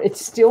 3, 4.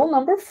 It's still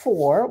number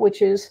 4,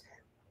 which is,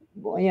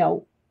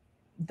 the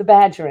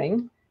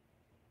badgering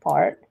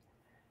part.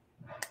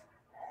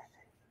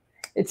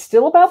 It's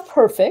still about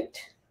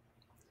perfect.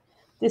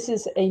 This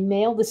is a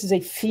male. This is a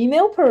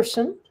female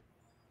person.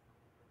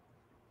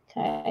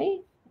 Okay.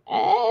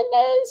 And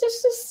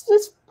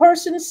this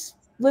person's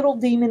little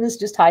demon is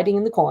just hiding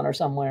in the corner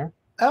somewhere.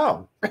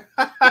 Oh.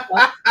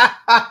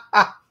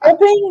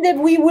 Hoping that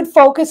we would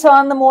focus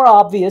on the more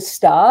obvious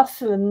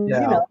stuff. And,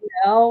 Yeah.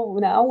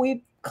 now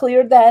we've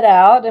cleared that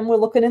out and we're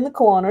looking in the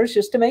corners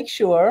just to make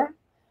sure.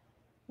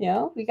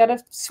 We got to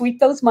sweep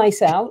those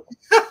mice out.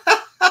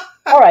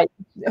 All right.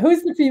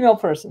 Who's the female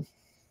person?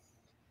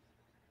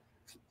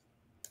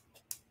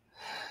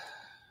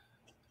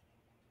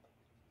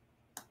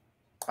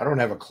 I don't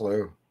have a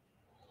clue.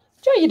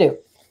 Sure you do.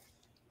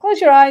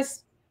 Close your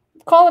eyes.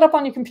 Call it up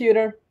on your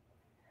computer.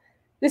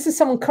 This is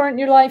someone current in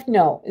your life?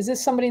 No. Is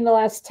this somebody in the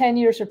last 10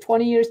 years or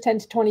 20 years, 10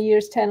 to 20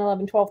 years, 10,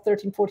 11, 12,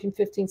 13, 14,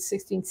 15,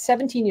 16,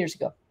 17 years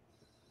ago?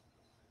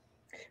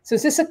 So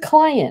is this a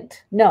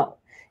client? No.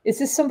 Is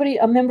this somebody,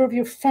 a member of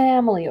your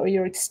family or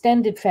your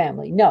extended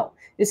family? No.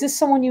 Is this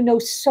someone you know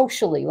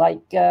socially,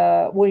 like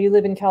where you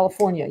live in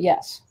California?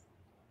 Yes.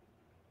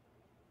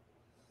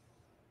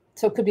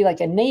 So it could be like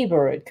a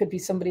neighbor. It could be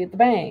somebody at the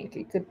bank.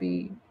 It could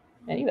be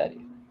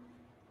anybody.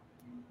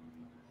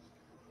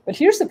 But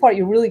here's the part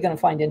you're really going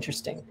to find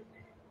interesting.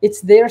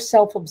 It's their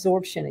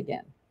self-absorption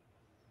again.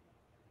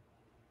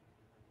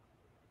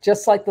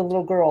 Just like the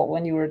little girl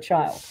when you were a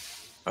child.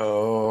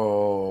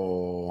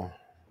 Oh.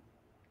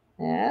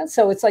 Yeah,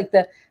 so it's like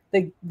the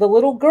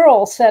little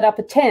girl set up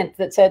a tent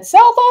that said,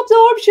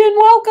 self-absorption,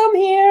 welcome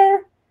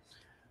here.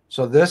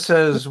 So this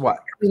is what?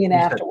 And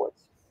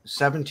afterwards.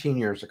 17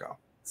 years ago.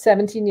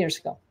 17 years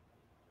ago.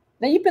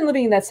 Now you've been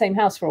living in that same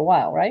house for a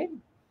while, right?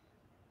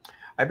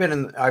 I've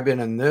been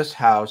in this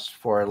house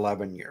for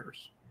 11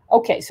 years.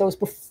 Okay, so it's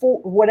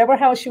before whatever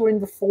house you were in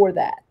before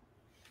that.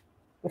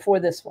 Before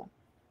this one.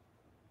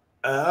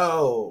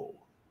 Oh.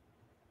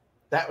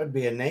 That would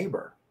be a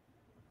neighbor.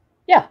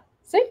 Yeah,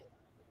 see?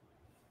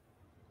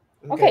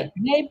 Okay.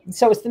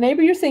 So it's the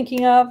neighbor you're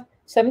thinking of,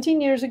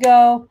 17 years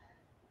ago,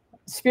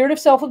 spirit of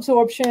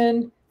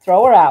self-absorption,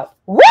 throw her out.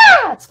 Wah!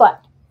 It's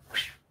flat.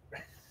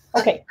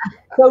 Okay,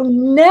 so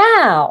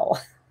now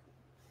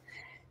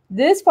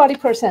this body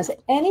person has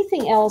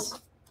anything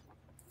else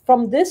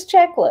from this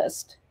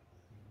checklist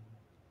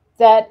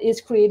that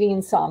is creating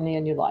insomnia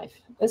in your life?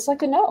 It's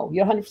like a no.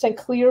 You're 100%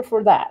 clear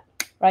for that,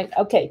 right?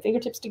 Okay,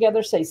 fingertips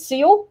together, say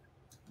seal.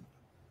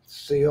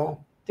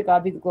 Seal. To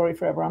God be the glory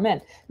forever,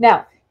 amen.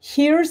 Now,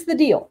 here's the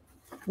deal.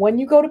 When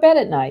you go to bed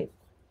at night,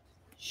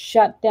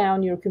 shut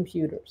down your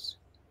computers.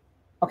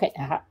 Okay,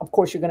 of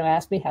course you're going to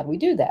ask me, how do we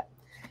do that?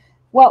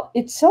 Well,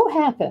 it so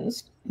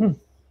happens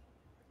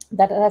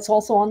that that's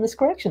also on this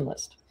correction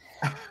list.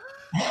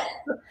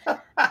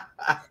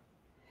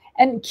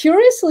 And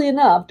curiously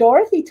enough,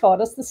 Dorothy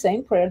taught us the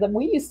same prayer that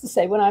we used to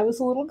say when I was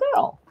a little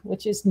girl,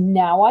 which is,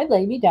 now I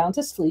lay me down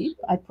to sleep.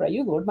 I pray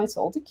you, Lord, my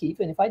soul to keep.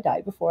 And if I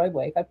die before I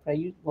wake, I pray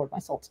you, Lord, my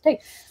soul to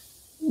take.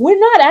 We're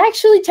not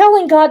actually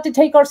telling God to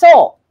take our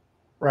soul.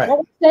 Right. What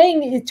we're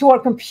saying to our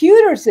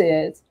computers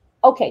is,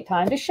 okay,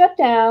 time to shut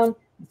down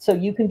so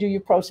you can do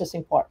your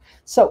processing part.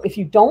 So if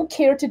you don't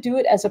care to do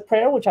it as a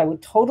prayer, which I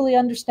would totally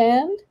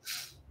understand,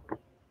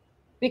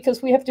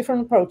 because we have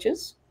different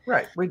approaches.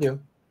 Right, we do.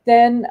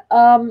 Then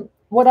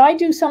what I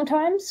do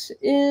sometimes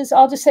is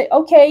I'll just say,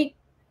 okay,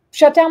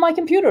 shut down my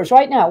computers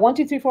right now. 1,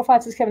 2, 3, 4,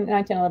 5, 6, 7, 8,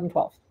 9, 10, 11,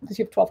 12. Because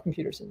you have 12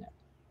 computers in there.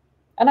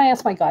 And I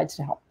ask my guides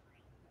to help.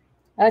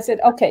 And I said,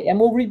 okay, and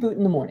we'll reboot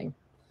in the morning.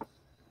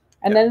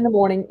 And then in the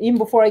morning, even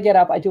before I get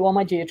up, I do all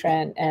my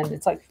geotran, and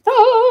it's like,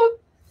 ah!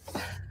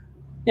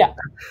 Yeah.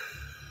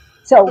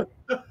 So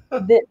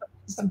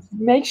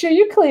make sure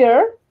you're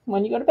clear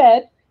when you go to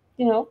bed,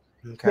 you know.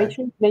 Okay.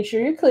 Make sure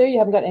you're clear. You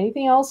haven't got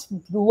anything else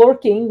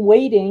lurking,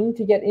 waiting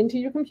to get into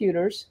your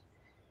computers.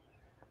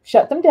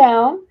 Shut them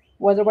down,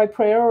 whether by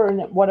prayer or in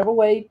whatever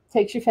way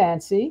takes your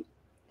fancy.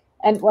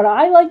 And what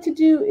I like to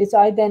do is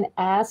I then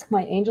ask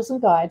my angels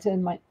and guides,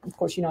 and of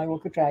course, you know, I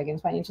work with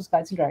dragons, my angels,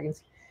 guides, and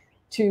dragons,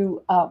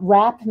 to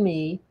wrap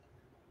me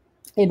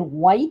in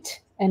white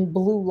and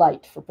blue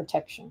light for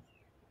protection.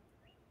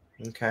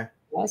 Okay.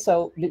 Yeah,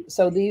 so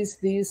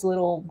these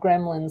little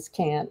gremlins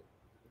can't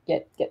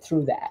get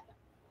through that.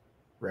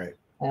 Right.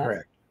 Yeah.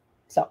 Correct.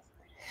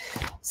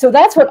 So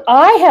that's what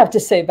I have to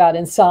say about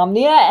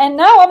insomnia. And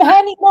now I'm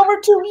handing over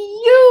to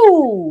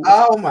you.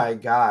 Oh my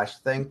gosh.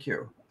 Thank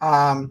you.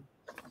 From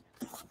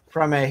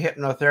a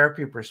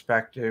hypnotherapy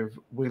perspective,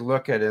 we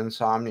look at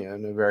insomnia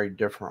in a very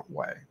different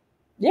way.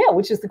 Yeah,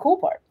 which is the cool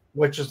part.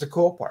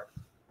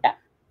 Yeah.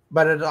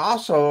 But it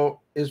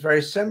also is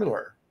very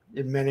similar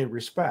in many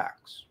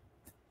respects.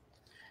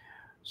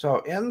 So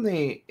in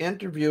the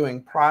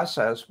interviewing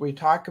process, we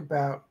talk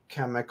about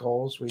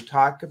chemicals, we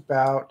talk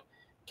about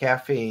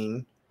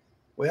caffeine,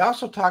 we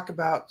also talk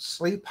about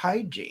sleep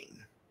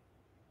hygiene,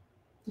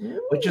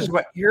 which is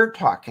what you're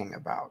talking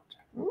about.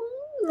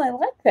 I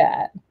like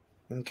that.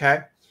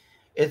 Okay.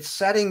 It's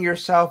setting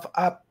yourself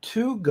up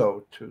to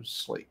go to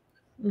sleep.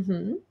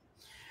 Mm-hmm.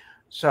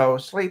 So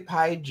sleep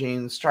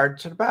hygiene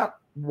starts at about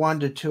 1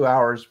 to 2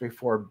 hours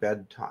before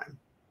bedtime.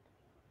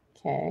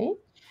 Okay.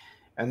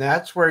 And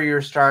that's where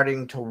you're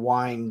starting to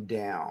wind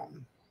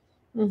down.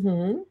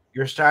 Mm-hmm.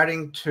 You're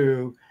starting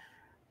to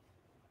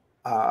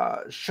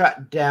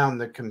shut down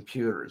the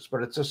computers,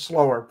 but it's a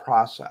slower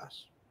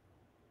process.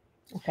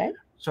 Okay.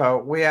 So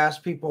we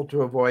ask people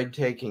to avoid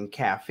taking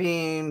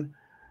caffeine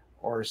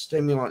or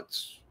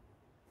stimulants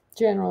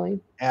generally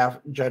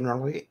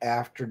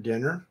after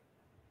dinner.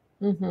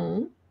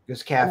 Mm-hmm.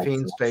 Because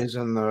caffeine stays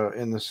in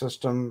the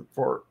system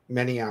for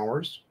many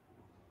hours.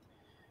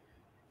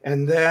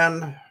 And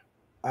then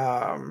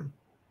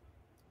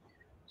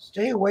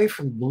stay away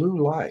from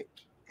blue light.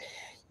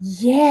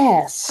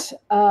 Yes.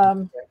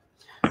 Blue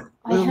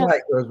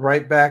light goes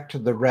right back to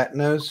the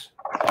retinas.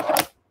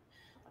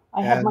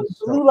 I have my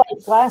blue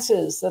light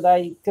glasses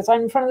because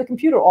I'm in front of the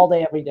computer all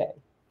day, every day.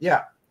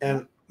 Yeah,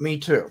 and me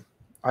too.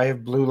 I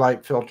have blue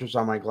light filters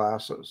on my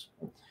glasses.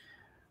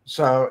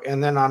 So,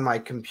 and then on my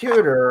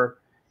computer,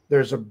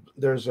 there's a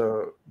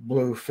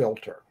blue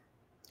filter.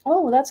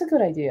 Oh, that's a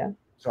good idea.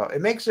 So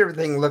it makes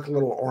everything look a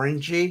little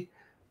orangey,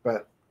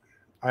 but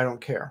I don't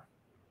care.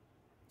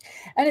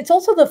 And it's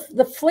also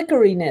the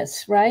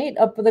flickeriness, right,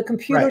 of the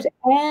computers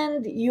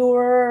and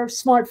your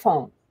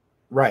smartphone.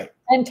 Right.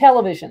 And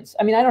televisions.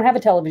 I mean, I don't have a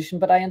television,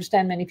 but I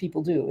understand many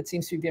people do. It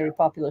seems to be a very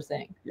popular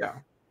thing. Yeah.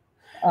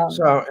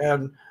 So,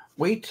 and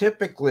we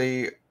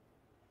typically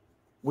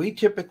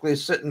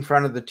sit in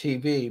front of the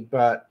TV,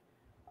 but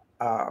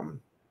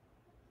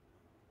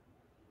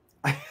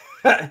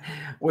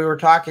we were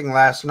talking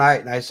last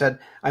night, and I said,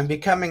 I'm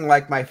becoming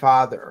like my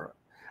father.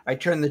 I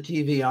turn the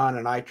TV on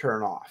and I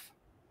turn off.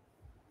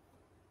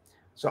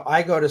 So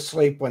I go to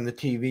sleep when the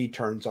TV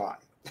turns on.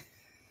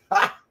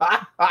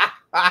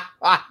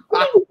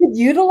 You could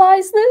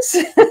utilize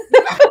this.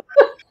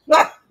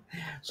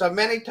 So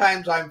many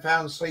times I'm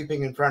found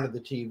sleeping in front of the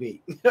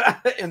TV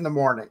in the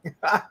morning.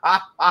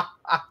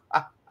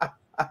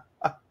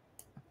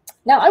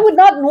 Now, I would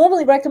not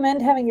normally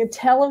recommend having a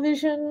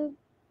television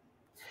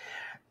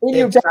in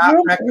your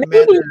bedroom. Not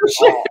recommended at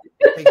all,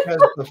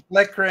 because the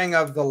flickering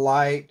of the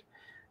light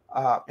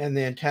and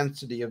the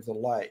intensity of the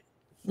light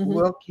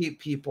will keep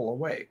people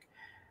awake.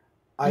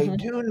 I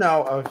do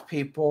know of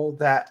people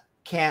that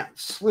can't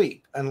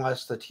sleep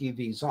unless the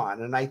TV's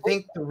on. And I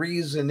think the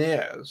reason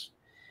is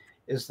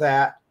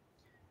that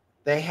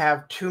they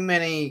have too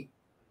many,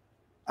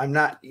 I'm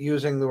not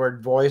using the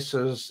word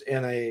voices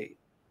in a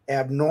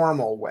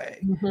abnormal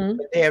way,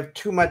 but they have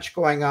too much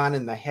going on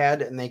in the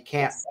head and they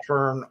can't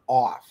turn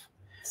off.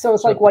 So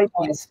it's like white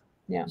noise.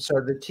 Yeah.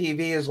 So the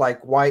TV is like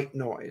white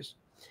noise.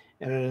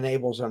 and it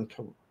enables them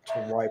to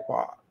wipe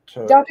off.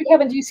 Dr.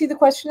 Kevin, do you see the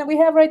question that we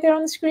have right there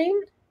on the screen?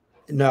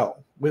 No,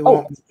 we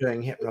won't be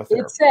doing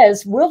hypnotherapy. It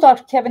says, will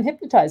Dr. Kevin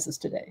hypnotize us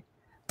today?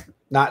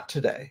 Not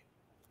today.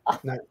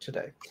 Not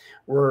today.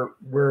 We're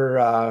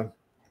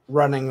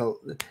running.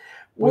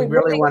 We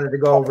really wanted to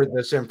go over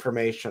this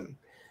information.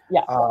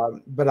 Yeah.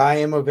 But I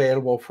am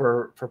available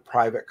for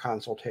private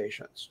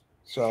consultations.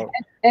 So.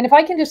 And if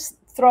I can just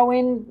throw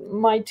in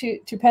my two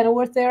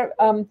pennyworth there,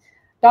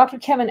 Dr.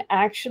 Kevin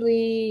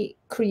actually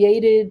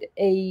created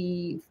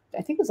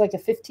I think it was like a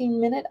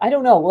 15-minute. I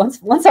don't know.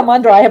 Once I'm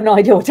under, I have no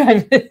idea what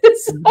time it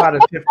is. About a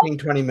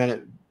 15-20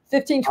 minute.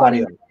 15-20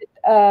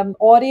 minute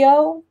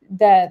audio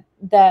that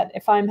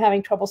if I'm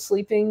having trouble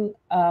sleeping,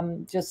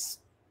 just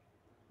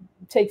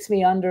takes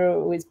me under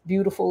with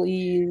beautiful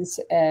ease.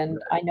 And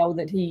I know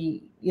that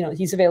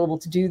he's available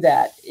to do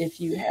that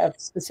if you have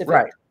specific.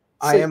 Right.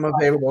 I am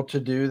available to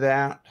do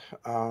that.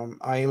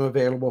 I am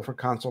available for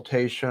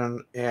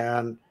consultation,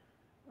 and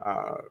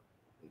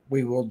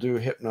we will do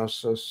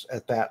hypnosis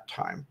at that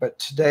time. But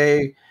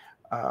today,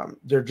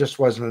 there just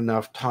wasn't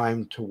enough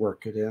time to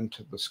work it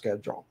into the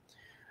schedule.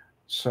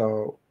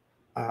 So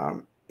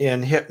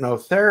in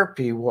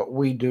hypnotherapy, what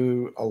we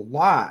do a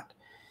lot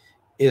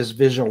is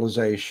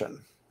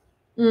visualization.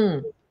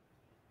 And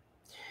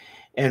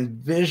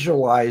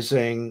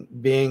visualizing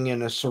being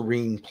in a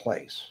serene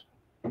place.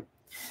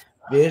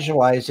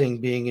 Visualizing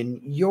being in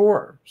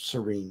your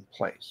serene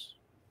place.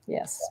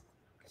 Yes.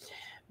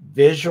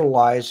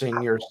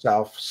 Visualizing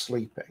yourself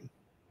sleeping.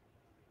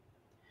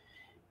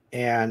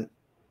 And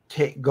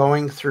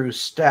going through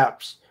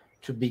steps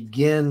to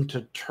begin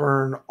to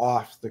turn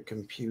off the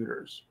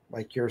computers,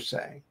 like you're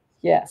saying.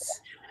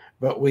 Yes.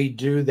 But we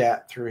do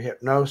that through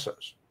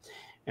hypnosis.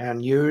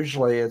 And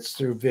usually it's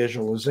through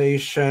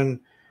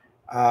visualization.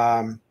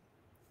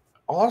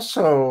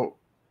 Also,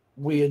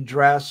 we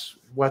address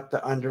what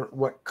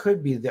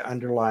could be the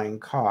underlying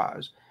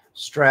cause: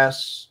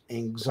 stress,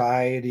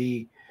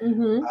 anxiety,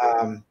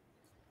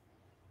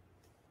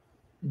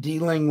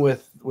 dealing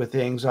with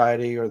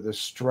anxiety or the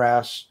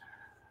stress,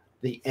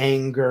 the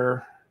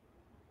anger.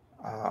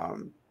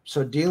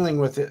 So dealing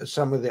with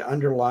some of the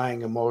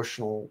underlying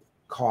emotional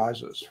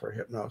causes for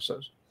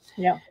hypnosis.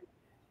 Yeah.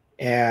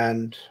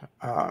 And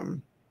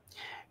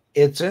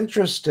it's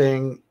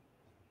interesting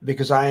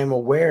because I am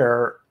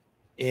aware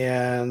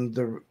in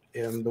the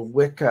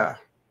Wicca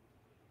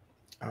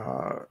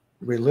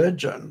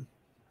religion,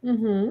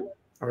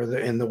 or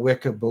in the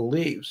Wicca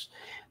beliefs,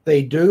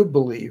 they do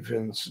believe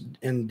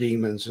in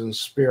demons and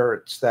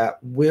spirits that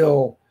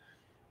will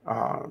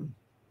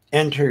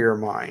enter your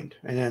mind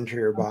and enter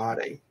your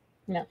body.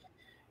 Yeah.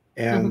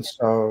 And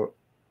so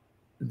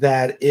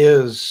that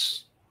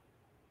is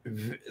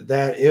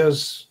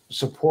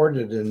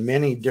supported in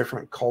many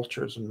different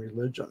cultures and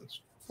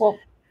religions. Well,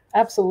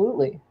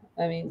 absolutely.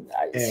 I mean,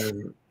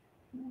 and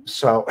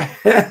so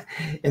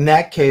in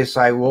that case,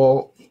 I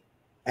will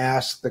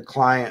ask the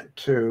client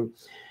to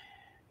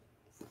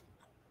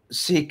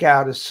seek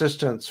out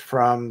assistance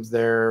from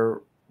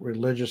their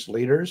religious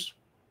leaders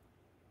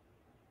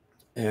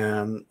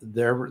and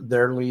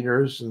their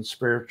leaders and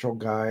spiritual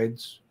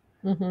guides,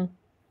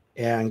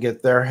 and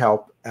get their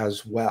help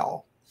as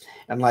well.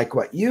 And like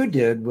what you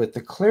did with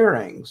the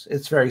clearings,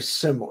 it's very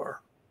similar.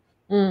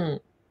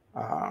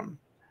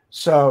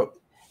 So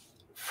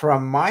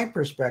from my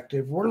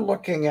perspective, we're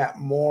looking at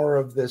more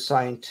of the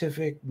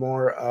scientific,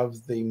 more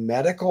of the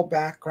medical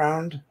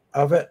background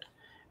of it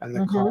and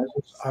the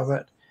causes of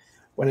it.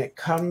 When it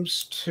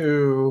comes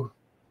to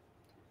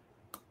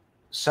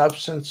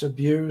substance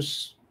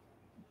abuse,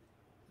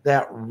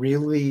 that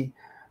really,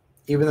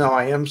 even though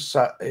I am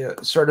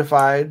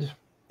certified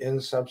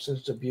in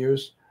substance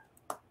abuse,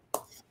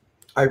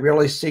 I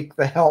really seek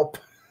the help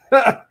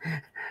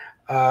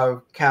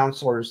of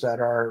counselors that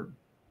are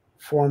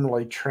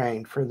formally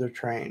trained, further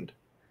trained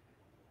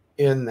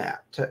in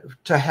that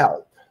to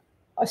help.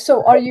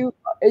 So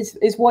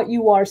is what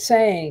you are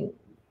saying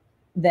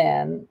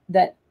then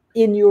that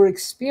in your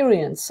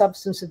experience,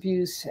 substance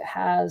abuse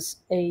has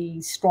a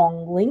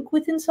strong link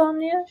with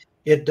insomnia?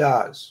 It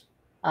does.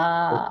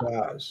 It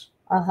does.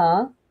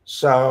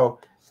 So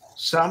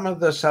some of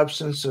the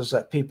substances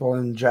that people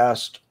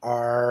ingest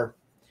are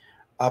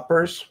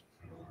uppers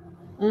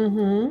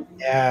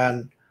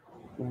and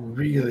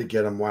really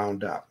get them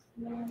wound up.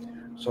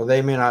 So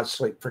they may not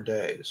sleep for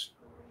days.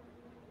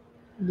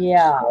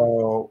 Yeah.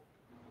 So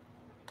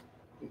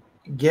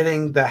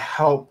getting the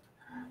help,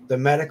 the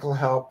medical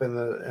help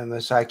and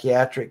the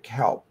psychiatric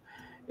help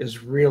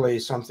is really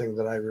something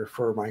that I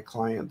refer my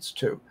clients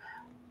to.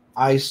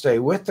 I stay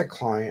with the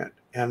client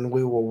and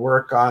we will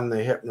work on the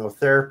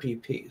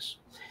hypnotherapy piece.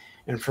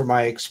 And from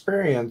my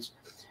experience,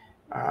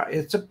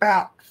 it's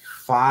about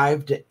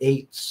 5 to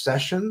 8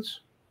 sessions.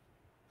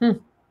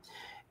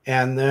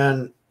 And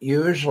then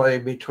usually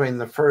between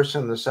the first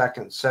and the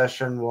second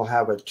session, we'll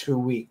have a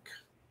 2-week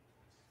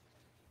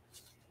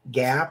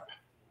gap.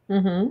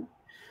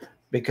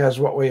 Because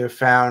what we have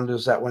found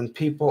is that when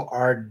people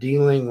are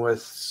dealing with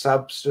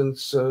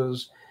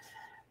substances,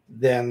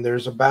 then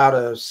there's about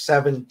a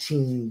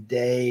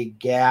 17-day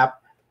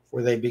gap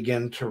where they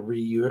begin to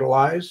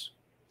reutilize.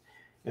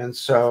 And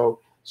so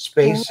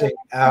spacing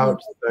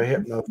out the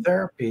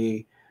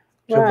hypnotherapy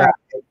to about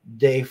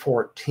day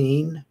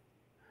 14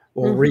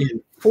 will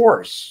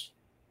reinforce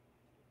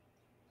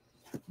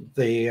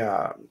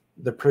the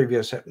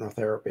previous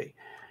hypnotherapy,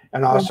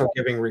 and also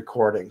giving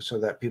recordings so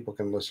that people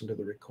can listen to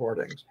the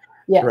recordings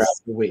throughout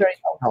the week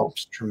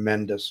helps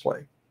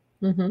tremendously.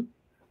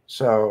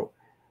 So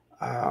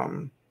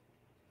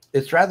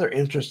it's rather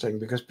interesting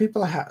because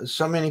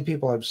so many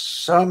people have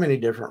so many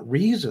different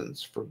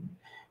reasons for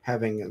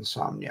having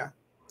insomnia.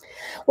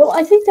 Well,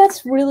 I think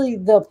that's really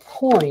the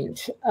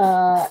point,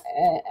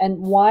 and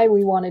why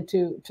we wanted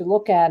to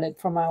look at it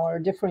from our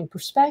differing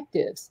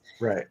perspectives.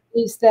 Right.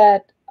 Is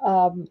that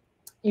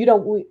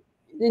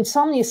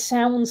insomnia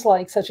sounds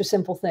like such a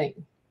simple thing.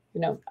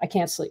 I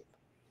can't sleep.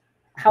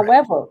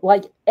 However,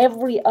 like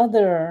every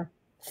other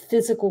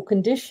physical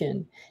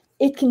condition,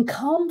 it can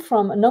come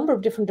from a number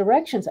of different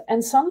directions,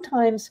 and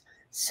sometimes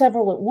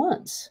several at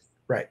once.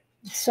 Right.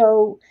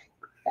 So,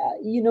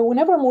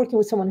 whenever I'm working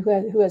with someone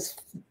who has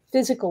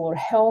physical or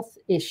health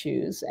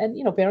issues, and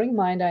bearing in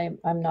mind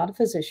I'm not a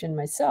physician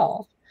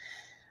myself,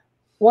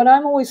 what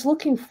I'm always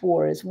looking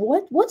for is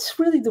what's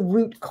really the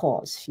root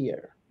cause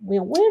here.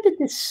 Where did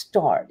this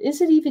start?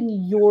 Is it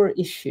even your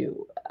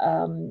issue?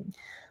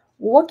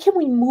 What can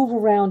we move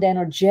around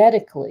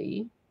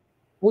energetically,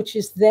 which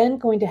is then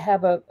going to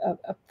have a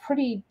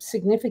pretty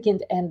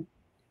significant and,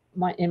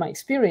 in my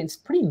experience,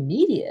 pretty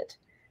immediate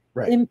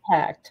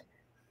impact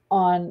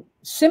on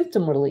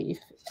symptom relief.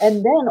 And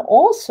then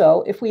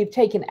also, if we've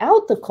taken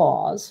out the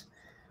cause,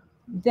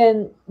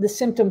 then the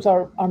symptoms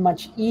are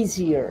much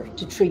easier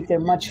to treat. They're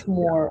much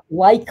more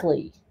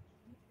likely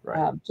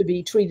to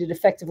be treated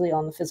effectively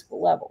on the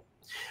physical level.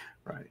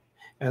 Right.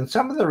 And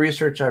some of the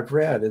research I've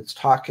read, it's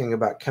talking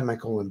about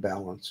chemical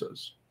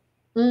imbalances.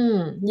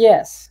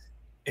 Yes.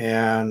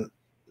 And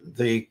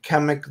the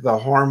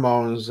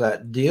hormones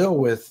that deal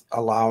with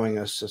allowing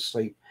us to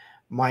sleep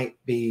might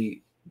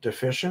be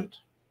deficient.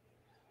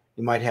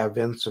 You might have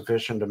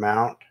insufficient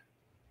amount,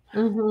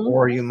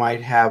 or you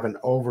might have an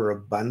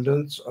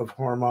overabundance of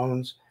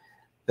hormones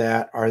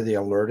that are the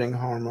alerting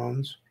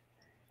hormones.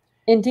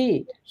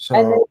 Indeed. So,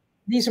 and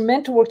these are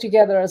meant to work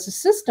together as a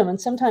system, and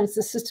sometimes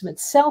the system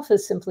itself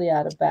is simply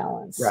out of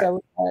balance. Right.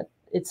 So that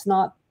it's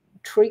not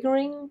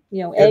triggering,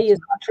 A is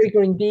not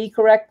triggering B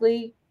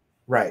correctly.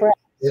 Right.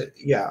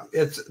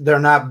 They're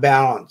not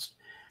balanced.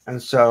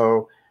 And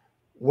so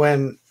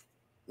when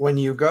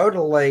you go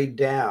to lay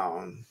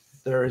down,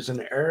 there is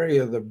an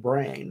area of the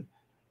brain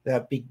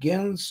that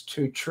begins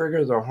to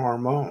trigger the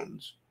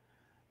hormones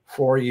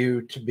for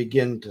you to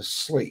begin to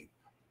sleep.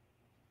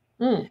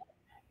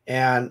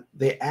 And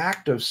the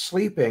act of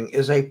sleeping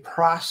is a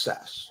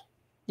process.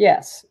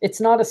 Yes. It's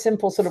not a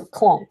simple sort of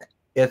clunk.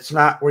 It's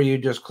not where you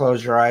just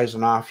close your eyes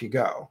and off you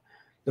go.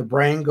 The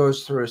brain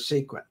goes through a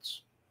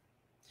sequence.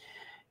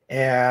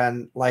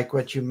 And like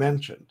what you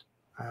mentioned,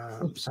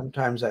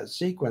 sometimes that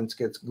sequence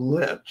gets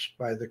glitched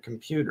by the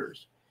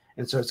computers.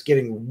 And so it's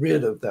getting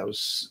rid of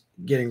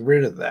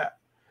that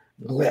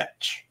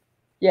glitch.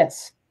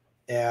 Yes.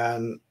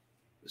 And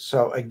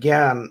so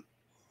again,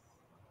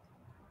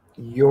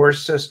 your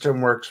system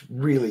works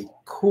really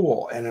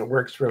cool and it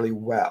works really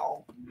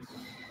well.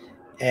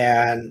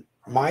 And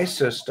my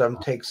system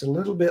takes a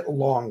little bit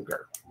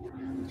longer.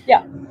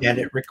 Yeah. And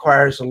it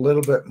requires a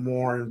little bit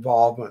more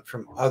involvement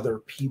from other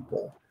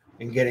people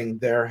in getting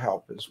their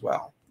help as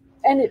well.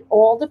 And it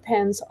all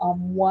depends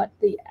on what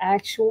the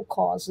actual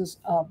causes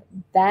of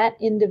that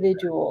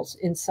individual's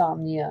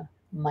insomnia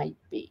might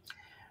be.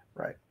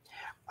 Right.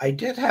 I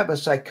did have a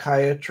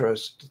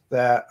psychiatrist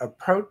that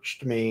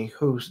approached me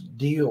who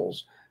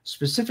deals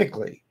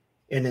specifically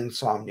in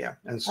insomnia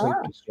and sleep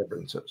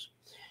disturbances,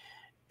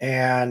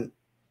 and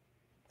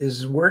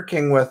is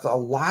working with a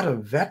lot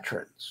of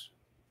veterans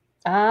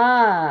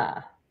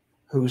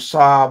who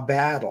saw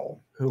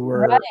battle, who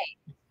were I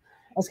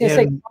was going to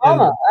say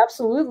trauma,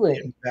 absolutely,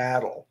 in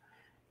battle.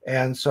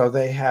 And so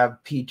they have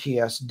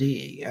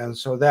PTSD. And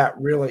so that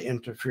really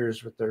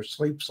interferes with their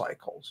sleep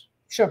cycles.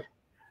 Sure.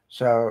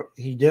 So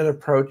he did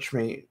approach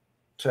me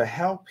to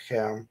help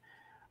him.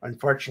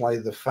 Unfortunately,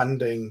 the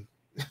funding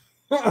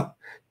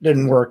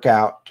didn't work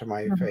out to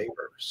my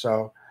favor.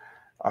 So,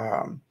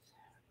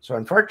 so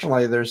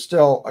unfortunately, there's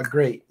still a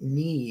great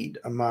need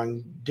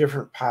among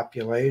different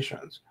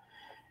populations.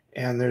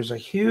 And there's a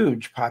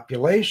huge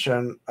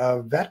population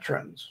of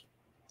veterans.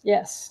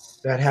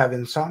 Yes. That have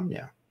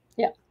insomnia.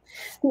 Yeah.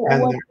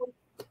 And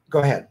go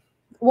ahead.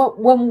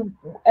 Well,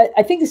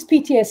 I think this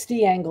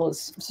PTSD angle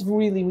is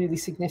really, really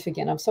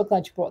significant. I'm so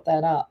glad you brought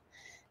that up.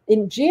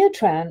 In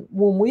Geotran,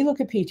 when we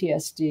look at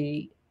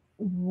PTSD,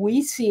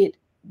 we see it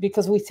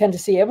because we tend to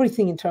see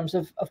everything in terms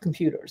of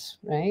computers,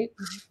 right?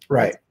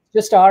 Right.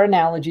 That's just our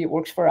analogy. It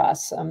works for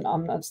us. I'm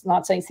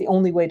not saying it's the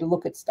only way to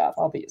look at stuff,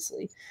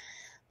 obviously.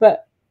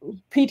 But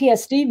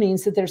PTSD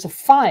means that there's a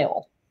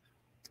file,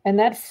 and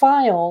that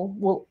file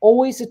will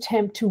always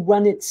attempt to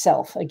run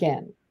itself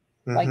again,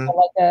 like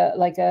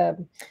a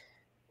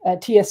a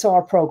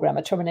TSR program,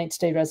 a terminate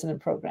stay resident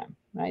program,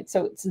 right?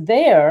 So it's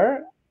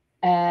there,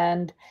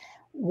 and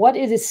what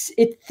it is,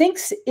 it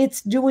thinks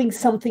it's doing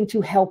something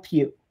to help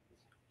you.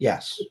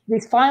 Yes.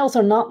 These files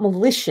are not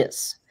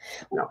malicious,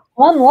 No.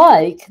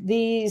 unlike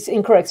these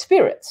incorrect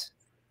spirits.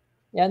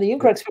 Yeah, the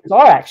incorrect spirits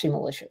are actually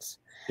malicious.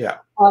 Yeah.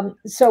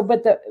 So,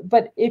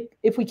 but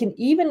if we can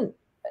even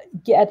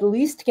at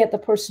least get the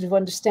person to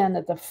understand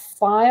that the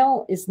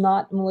file is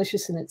not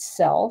malicious in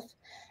itself,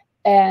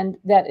 and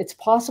that it's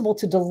possible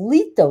to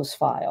delete those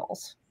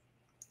files,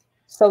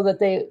 so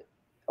that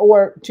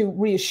or to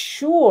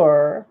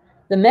reassure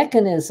the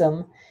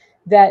mechanism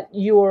that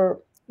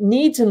your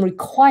needs and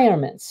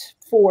requirements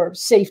for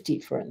safety,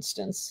 for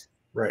instance,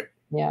 Right.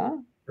 yeah,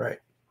 Right.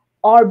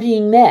 are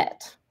being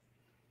met,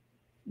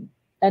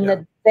 and Yeah.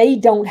 that they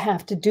don't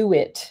have to do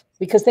it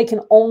because they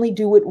can only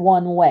do it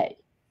one way.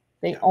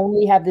 They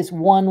only have this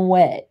one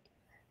way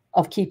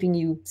of keeping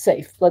you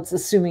safe. Let's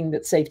assuming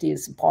that safety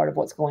is part of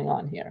what's going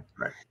on here.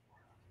 Right.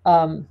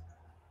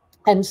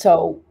 And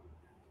so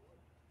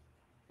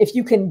if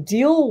you can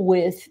deal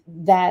with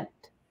that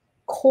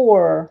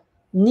core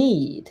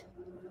need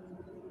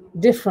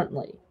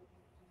differently,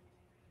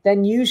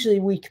 then usually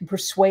we can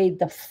persuade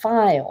the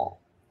file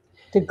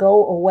to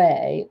go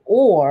away,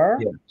 or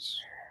Yes.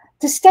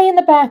 to stay in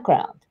the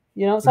background.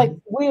 You know, it's like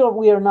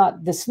we are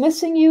not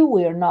dismissing you,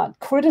 we are not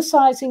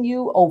criticizing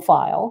you, oh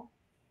file.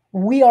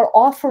 We are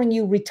offering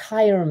you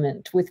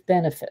retirement with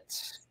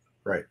benefits.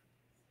 Right.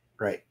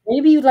 Right.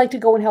 Maybe you'd like to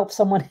go and help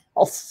someone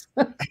else.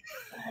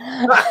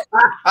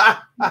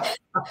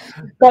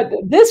 But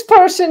this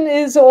person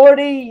is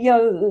already,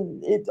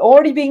 it's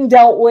already being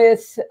dealt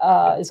with,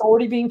 is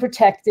already being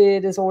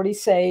protected, is already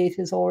safe,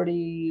 is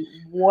already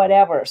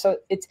whatever. So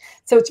it's,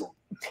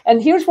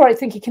 and here's where I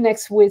think it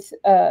connects with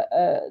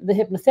the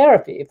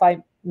hypnotherapy, if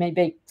I may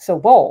be so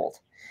bold,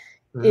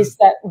 is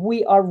that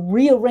we are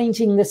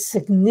rearranging the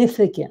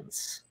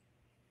significance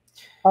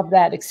of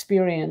that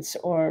experience,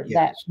 or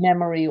that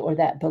memory, or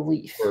that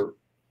belief.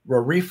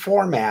 We're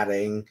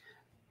reformatting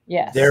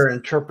Yes. their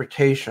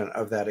interpretation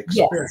of that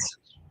experience.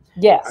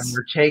 Yes. And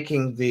we're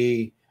taking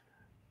the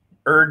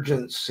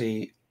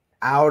urgency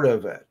out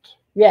of it.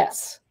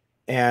 Yes.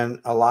 And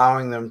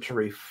allowing them to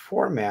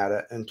reformat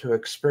it and to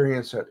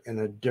experience it in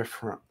a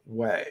different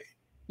way.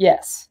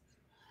 Yes.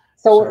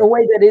 So a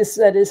way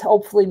that is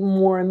hopefully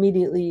more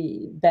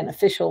immediately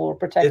beneficial or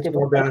protective. It's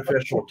more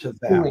beneficial to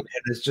them. It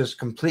is just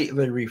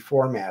completely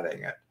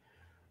reformatting it.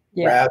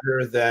 Yeah.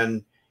 Rather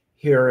than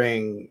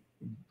hearing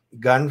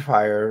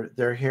gunfire,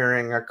 they're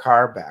hearing a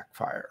car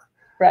backfire.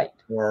 Right.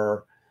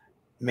 Or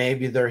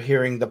maybe they're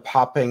hearing the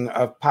popping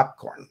of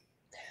popcorn.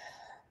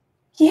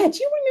 Yeah. Do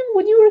you remember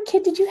when you were a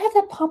kid, did you have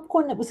that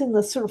popcorn that was in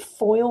the sort of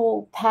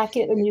foil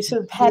packet and you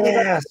sort of had it?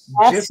 Yes,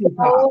 Jiffy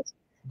Pop.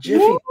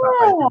 Jiffy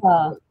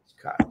Pop.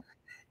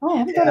 I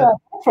haven't thought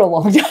about that for a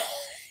long time.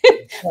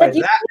 But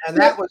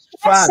that was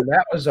fun.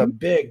 That was a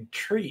big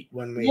treat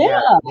when we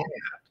had that.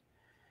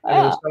 And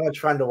it was so much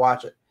fun to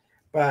watch it.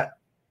 But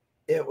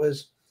it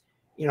was,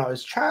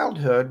 as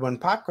childhood, when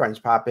popcorn's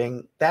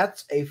popping,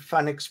 that's a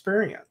fun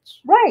experience.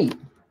 Right.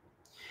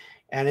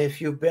 And if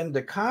you've been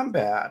to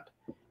combat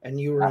and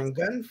you were in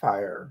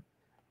gunfire,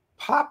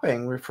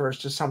 popping refers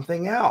to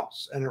something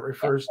else, and it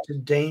refers to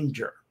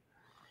danger.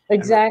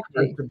 Exactly.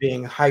 And it refers to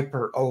being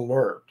hyper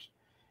alert.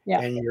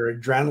 Yeah. And your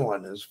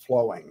adrenaline is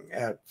flowing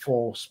at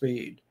full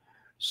speed.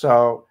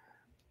 So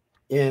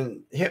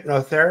in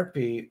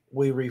hypnotherapy,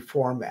 we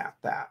reformat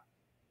that.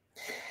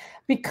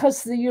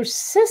 Because your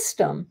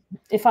system,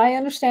 if I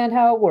understand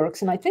how it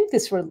works, and I think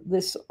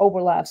this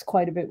overlaps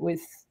quite a bit with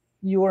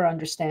your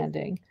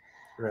understanding.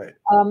 Right.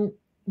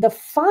 The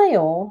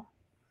file,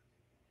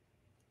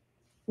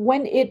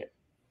 when it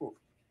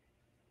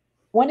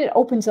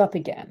opens up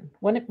again,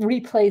 when it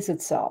replays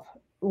itself,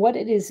 what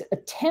it is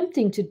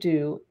attempting to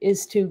do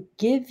is to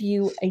give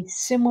you a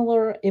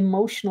similar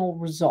emotional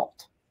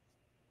result.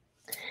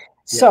 Yeah.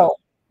 So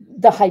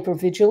the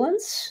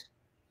hypervigilance,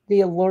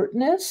 the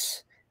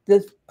alertness,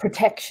 the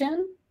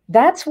protection,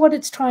 that's what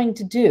it's trying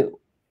to do.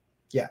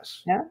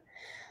 Yes. Yeah.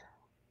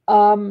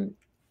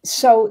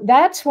 So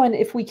that's when,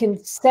 if we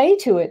can say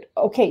to it,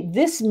 okay,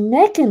 this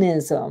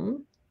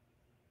mechanism,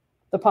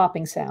 the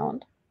popping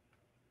sound,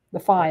 the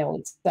file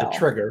itself, the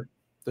trigger,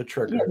 the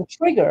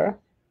trigger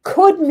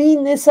could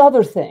mean this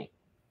other thing.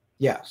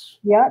 Yes.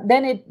 Yeah.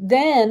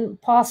 Then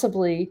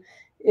possibly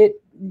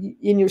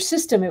in your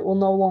system, it will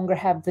no longer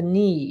have the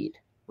need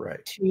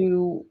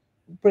to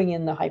bring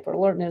in the hyper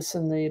alertness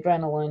and the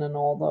adrenaline and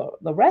all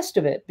the rest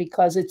of it,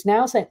 because it's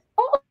now saying,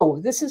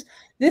 oh,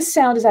 this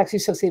sound is actually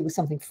associated with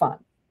something fun.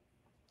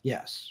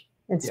 Yes.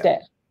 Instead.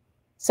 Yes.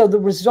 So the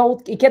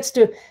result, because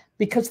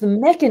the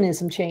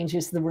mechanism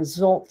changes, the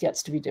result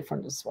gets to be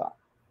different as well.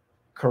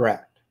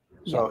 Correct.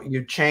 So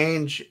you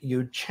change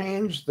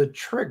the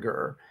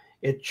trigger,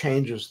 it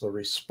changes the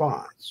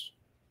response.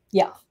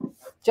 Yeah,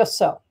 just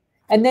so.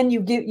 And then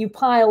you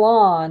pile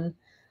on,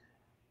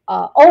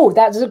 oh,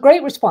 that's a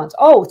great response.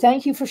 Oh,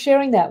 thank you for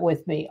sharing that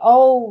with me.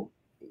 Oh,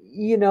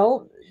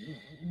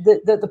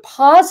 the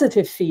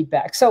positive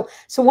feedback. So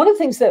one of the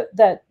things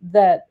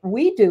that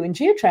we do in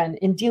Geotrend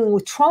in dealing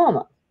with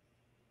trauma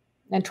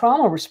and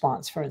trauma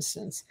response, for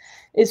instance,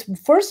 is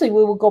firstly,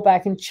 we will go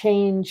back and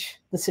change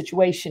the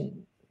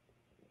situation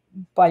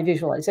by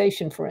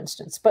visualization, for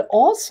instance, but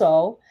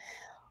also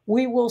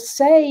we will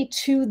say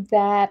to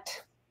that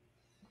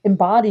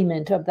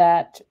embodiment of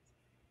that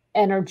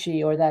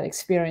energy or that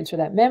experience or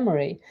that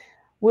memory,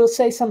 we'll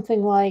say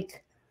something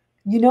like,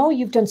 you know,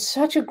 you've done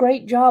such a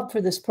great job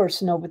for this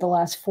person over the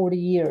last 40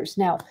 years.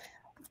 Now,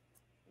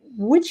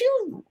 would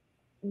you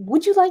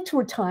like to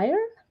retire?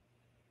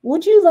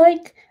 Would you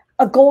like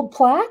a gold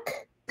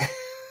plaque?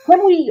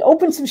 Can we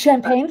open some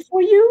champagne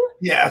for you?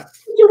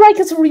 Yes. Would you like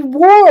as a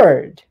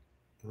reward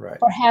Right.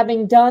 for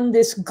having done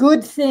this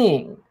good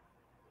thing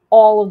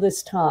all of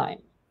this time?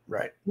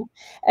 Right.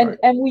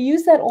 And we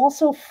use that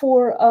also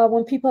for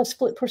when people have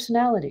split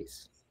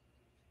personalities.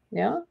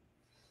 Yeah.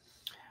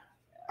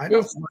 I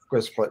don't work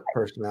with split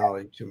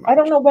personality too much. I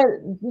don't know, but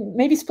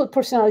maybe split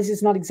personalities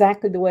is not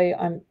exactly the way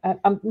I'm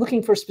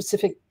looking for a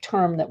specific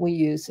term that we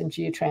use in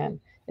Geotrend.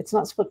 It's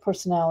not split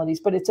personalities,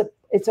 but it's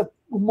a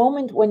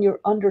moment when you're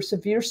under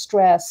severe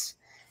stress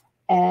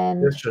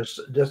and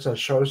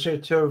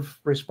disassociative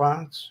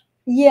response.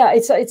 Yeah,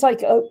 it's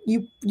like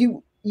you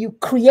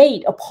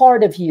create a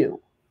part of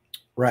you,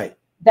 right,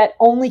 that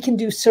only can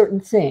do certain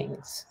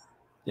things.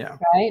 Yeah.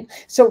 Right.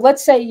 So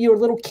let's say you're a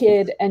little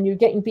kid and you're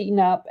getting beaten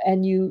up,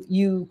 and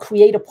you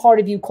create a part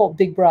of you called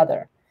Big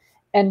Brother,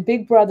 and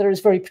Big Brother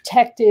is very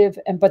protective,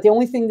 but the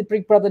only thing that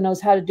Big Brother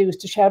knows how to do is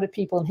to shout at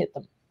people and hit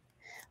them.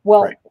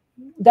 Well,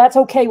 that's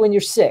okay when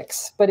you're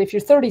 6, but if you're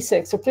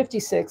 36 or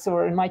 56,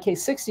 or in my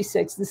case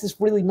 66, this is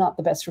really not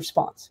the best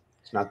response.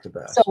 It's not the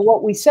best. So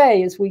what we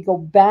say is we go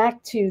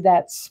back to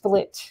that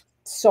split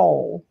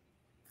soul,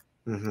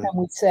 and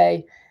we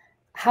say,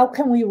 how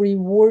can we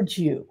reward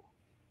you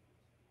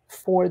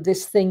for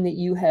this thing that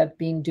you have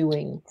been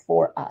doing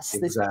for us?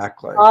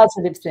 Exactly. This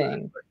positive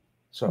thing.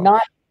 So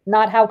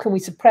not how can we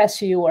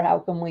suppress you, or how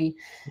can we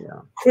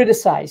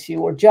criticize you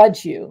or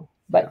judge you,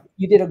 but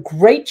you did a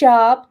great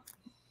job,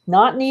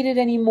 not needed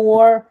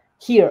anymore.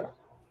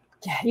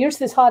 Here's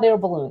this hot air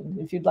balloon,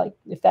 if you'd like,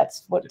 if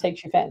that's what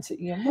takes your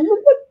fancy.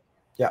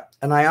 Yeah.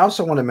 And I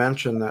also want to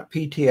mention that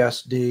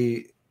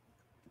PTSD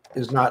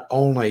is not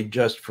only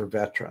just for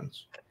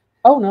veterans.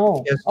 Oh,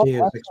 no.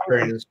 PTSD is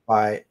experienced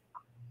by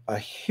a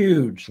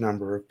huge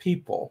number of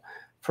people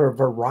for a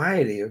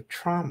variety of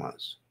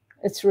traumas.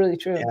 It's really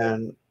true.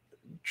 And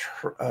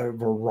a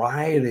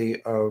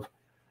variety of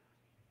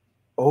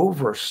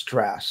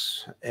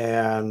overstress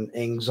and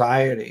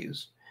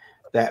anxieties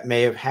that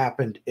may have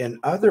happened in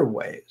other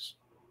ways.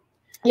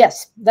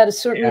 Yes, that is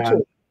certainly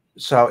true.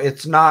 So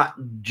it's not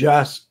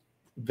just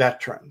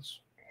veterans.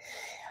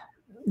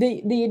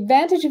 The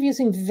advantage of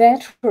using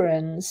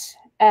veterans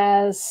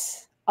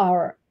as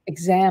our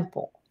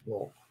example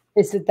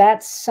is that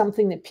that's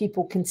something that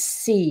people can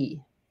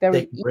see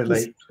very easily.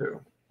 Relate to.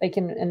 They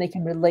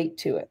can relate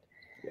to it.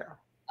 Yeah.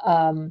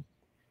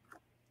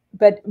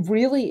 But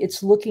really,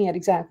 it's looking at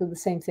exactly the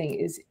same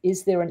thing.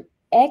 Is there an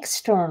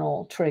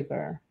external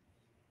trigger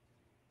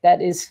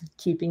that is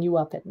keeping you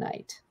up at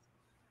night?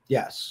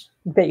 Yes.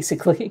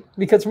 Basically,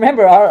 because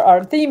remember,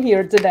 our theme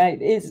here today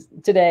is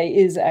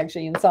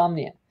actually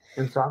insomnia.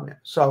 Insomnia.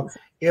 So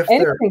if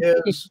there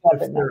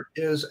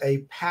is a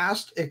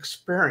past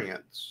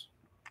experience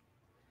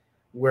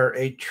where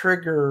a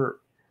trigger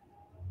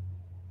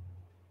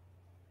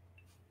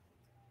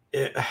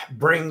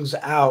brings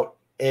out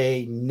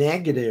a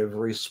negative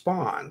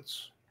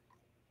response,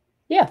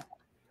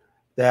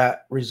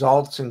 that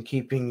results in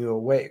keeping you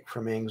awake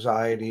from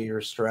anxiety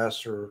or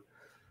stress or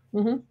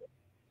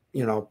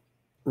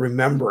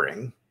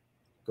remembering,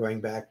 going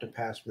back to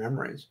past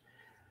memories,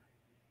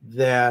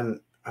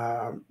 then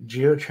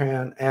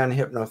Geotrend and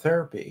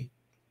hypnotherapy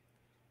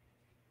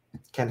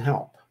can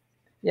help.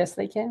 Yes,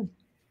 they can.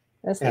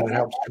 Yes, and it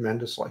helps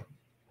tremendously.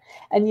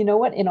 And you know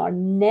what? In our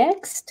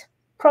next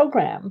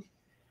program,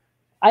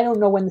 I don't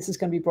know when this is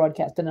going to be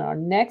broadcast, but in our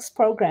next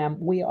program,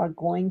 we are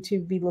going to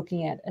be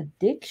looking at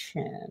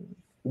addiction.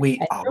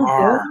 We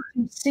are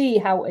going to see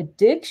how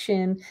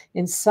addiction,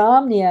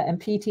 insomnia,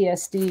 and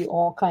PTSD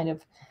all kind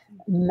of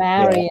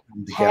marry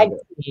and tag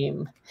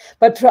team.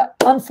 But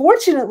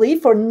unfortunately,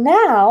 for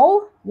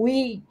now,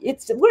 we're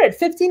at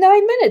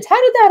 59 minutes.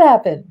 How did that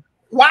happen?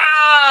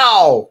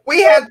 Wow,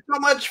 we had so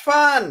much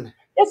fun.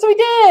 Yes, we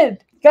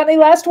did. Got any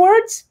last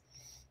words?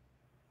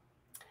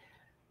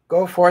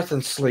 Go forth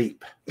and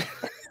sleep.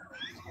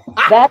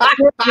 That's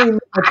certainly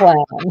the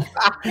plan.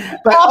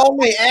 But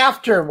only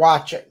after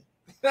watching.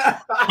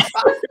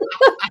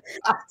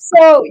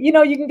 So, you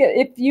can get,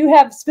 if you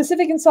have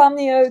specific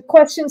insomnia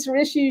questions or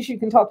issues, you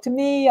can talk to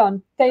me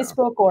on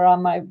Facebook or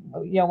on my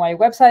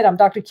website. I'm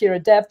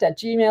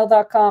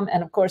drkiradept@gmail.com.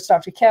 And of course,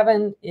 Dr.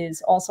 Kevin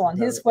is also on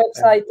his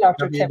website,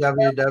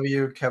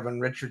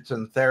 Kevin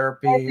Richardson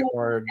Therapy,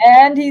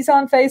 and he's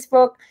on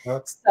Facebook.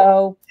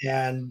 So,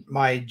 and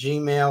my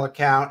Gmail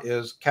account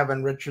is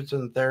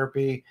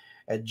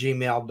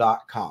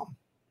kevinrichardsontherapy@gmail.com.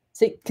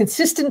 See,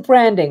 consistent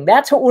branding.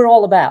 That's what we're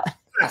all about.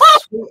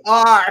 Yes, we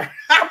are.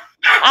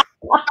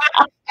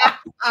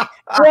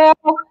 Well,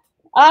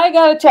 I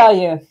got to tell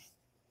you,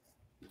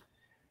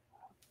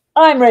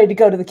 I'm ready to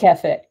go to the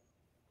cafe.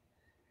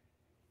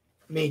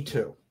 Me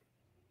too.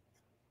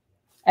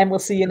 And we'll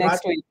see you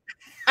next week.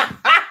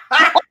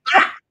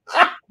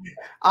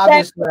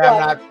 Obviously, I'm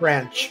not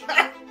French.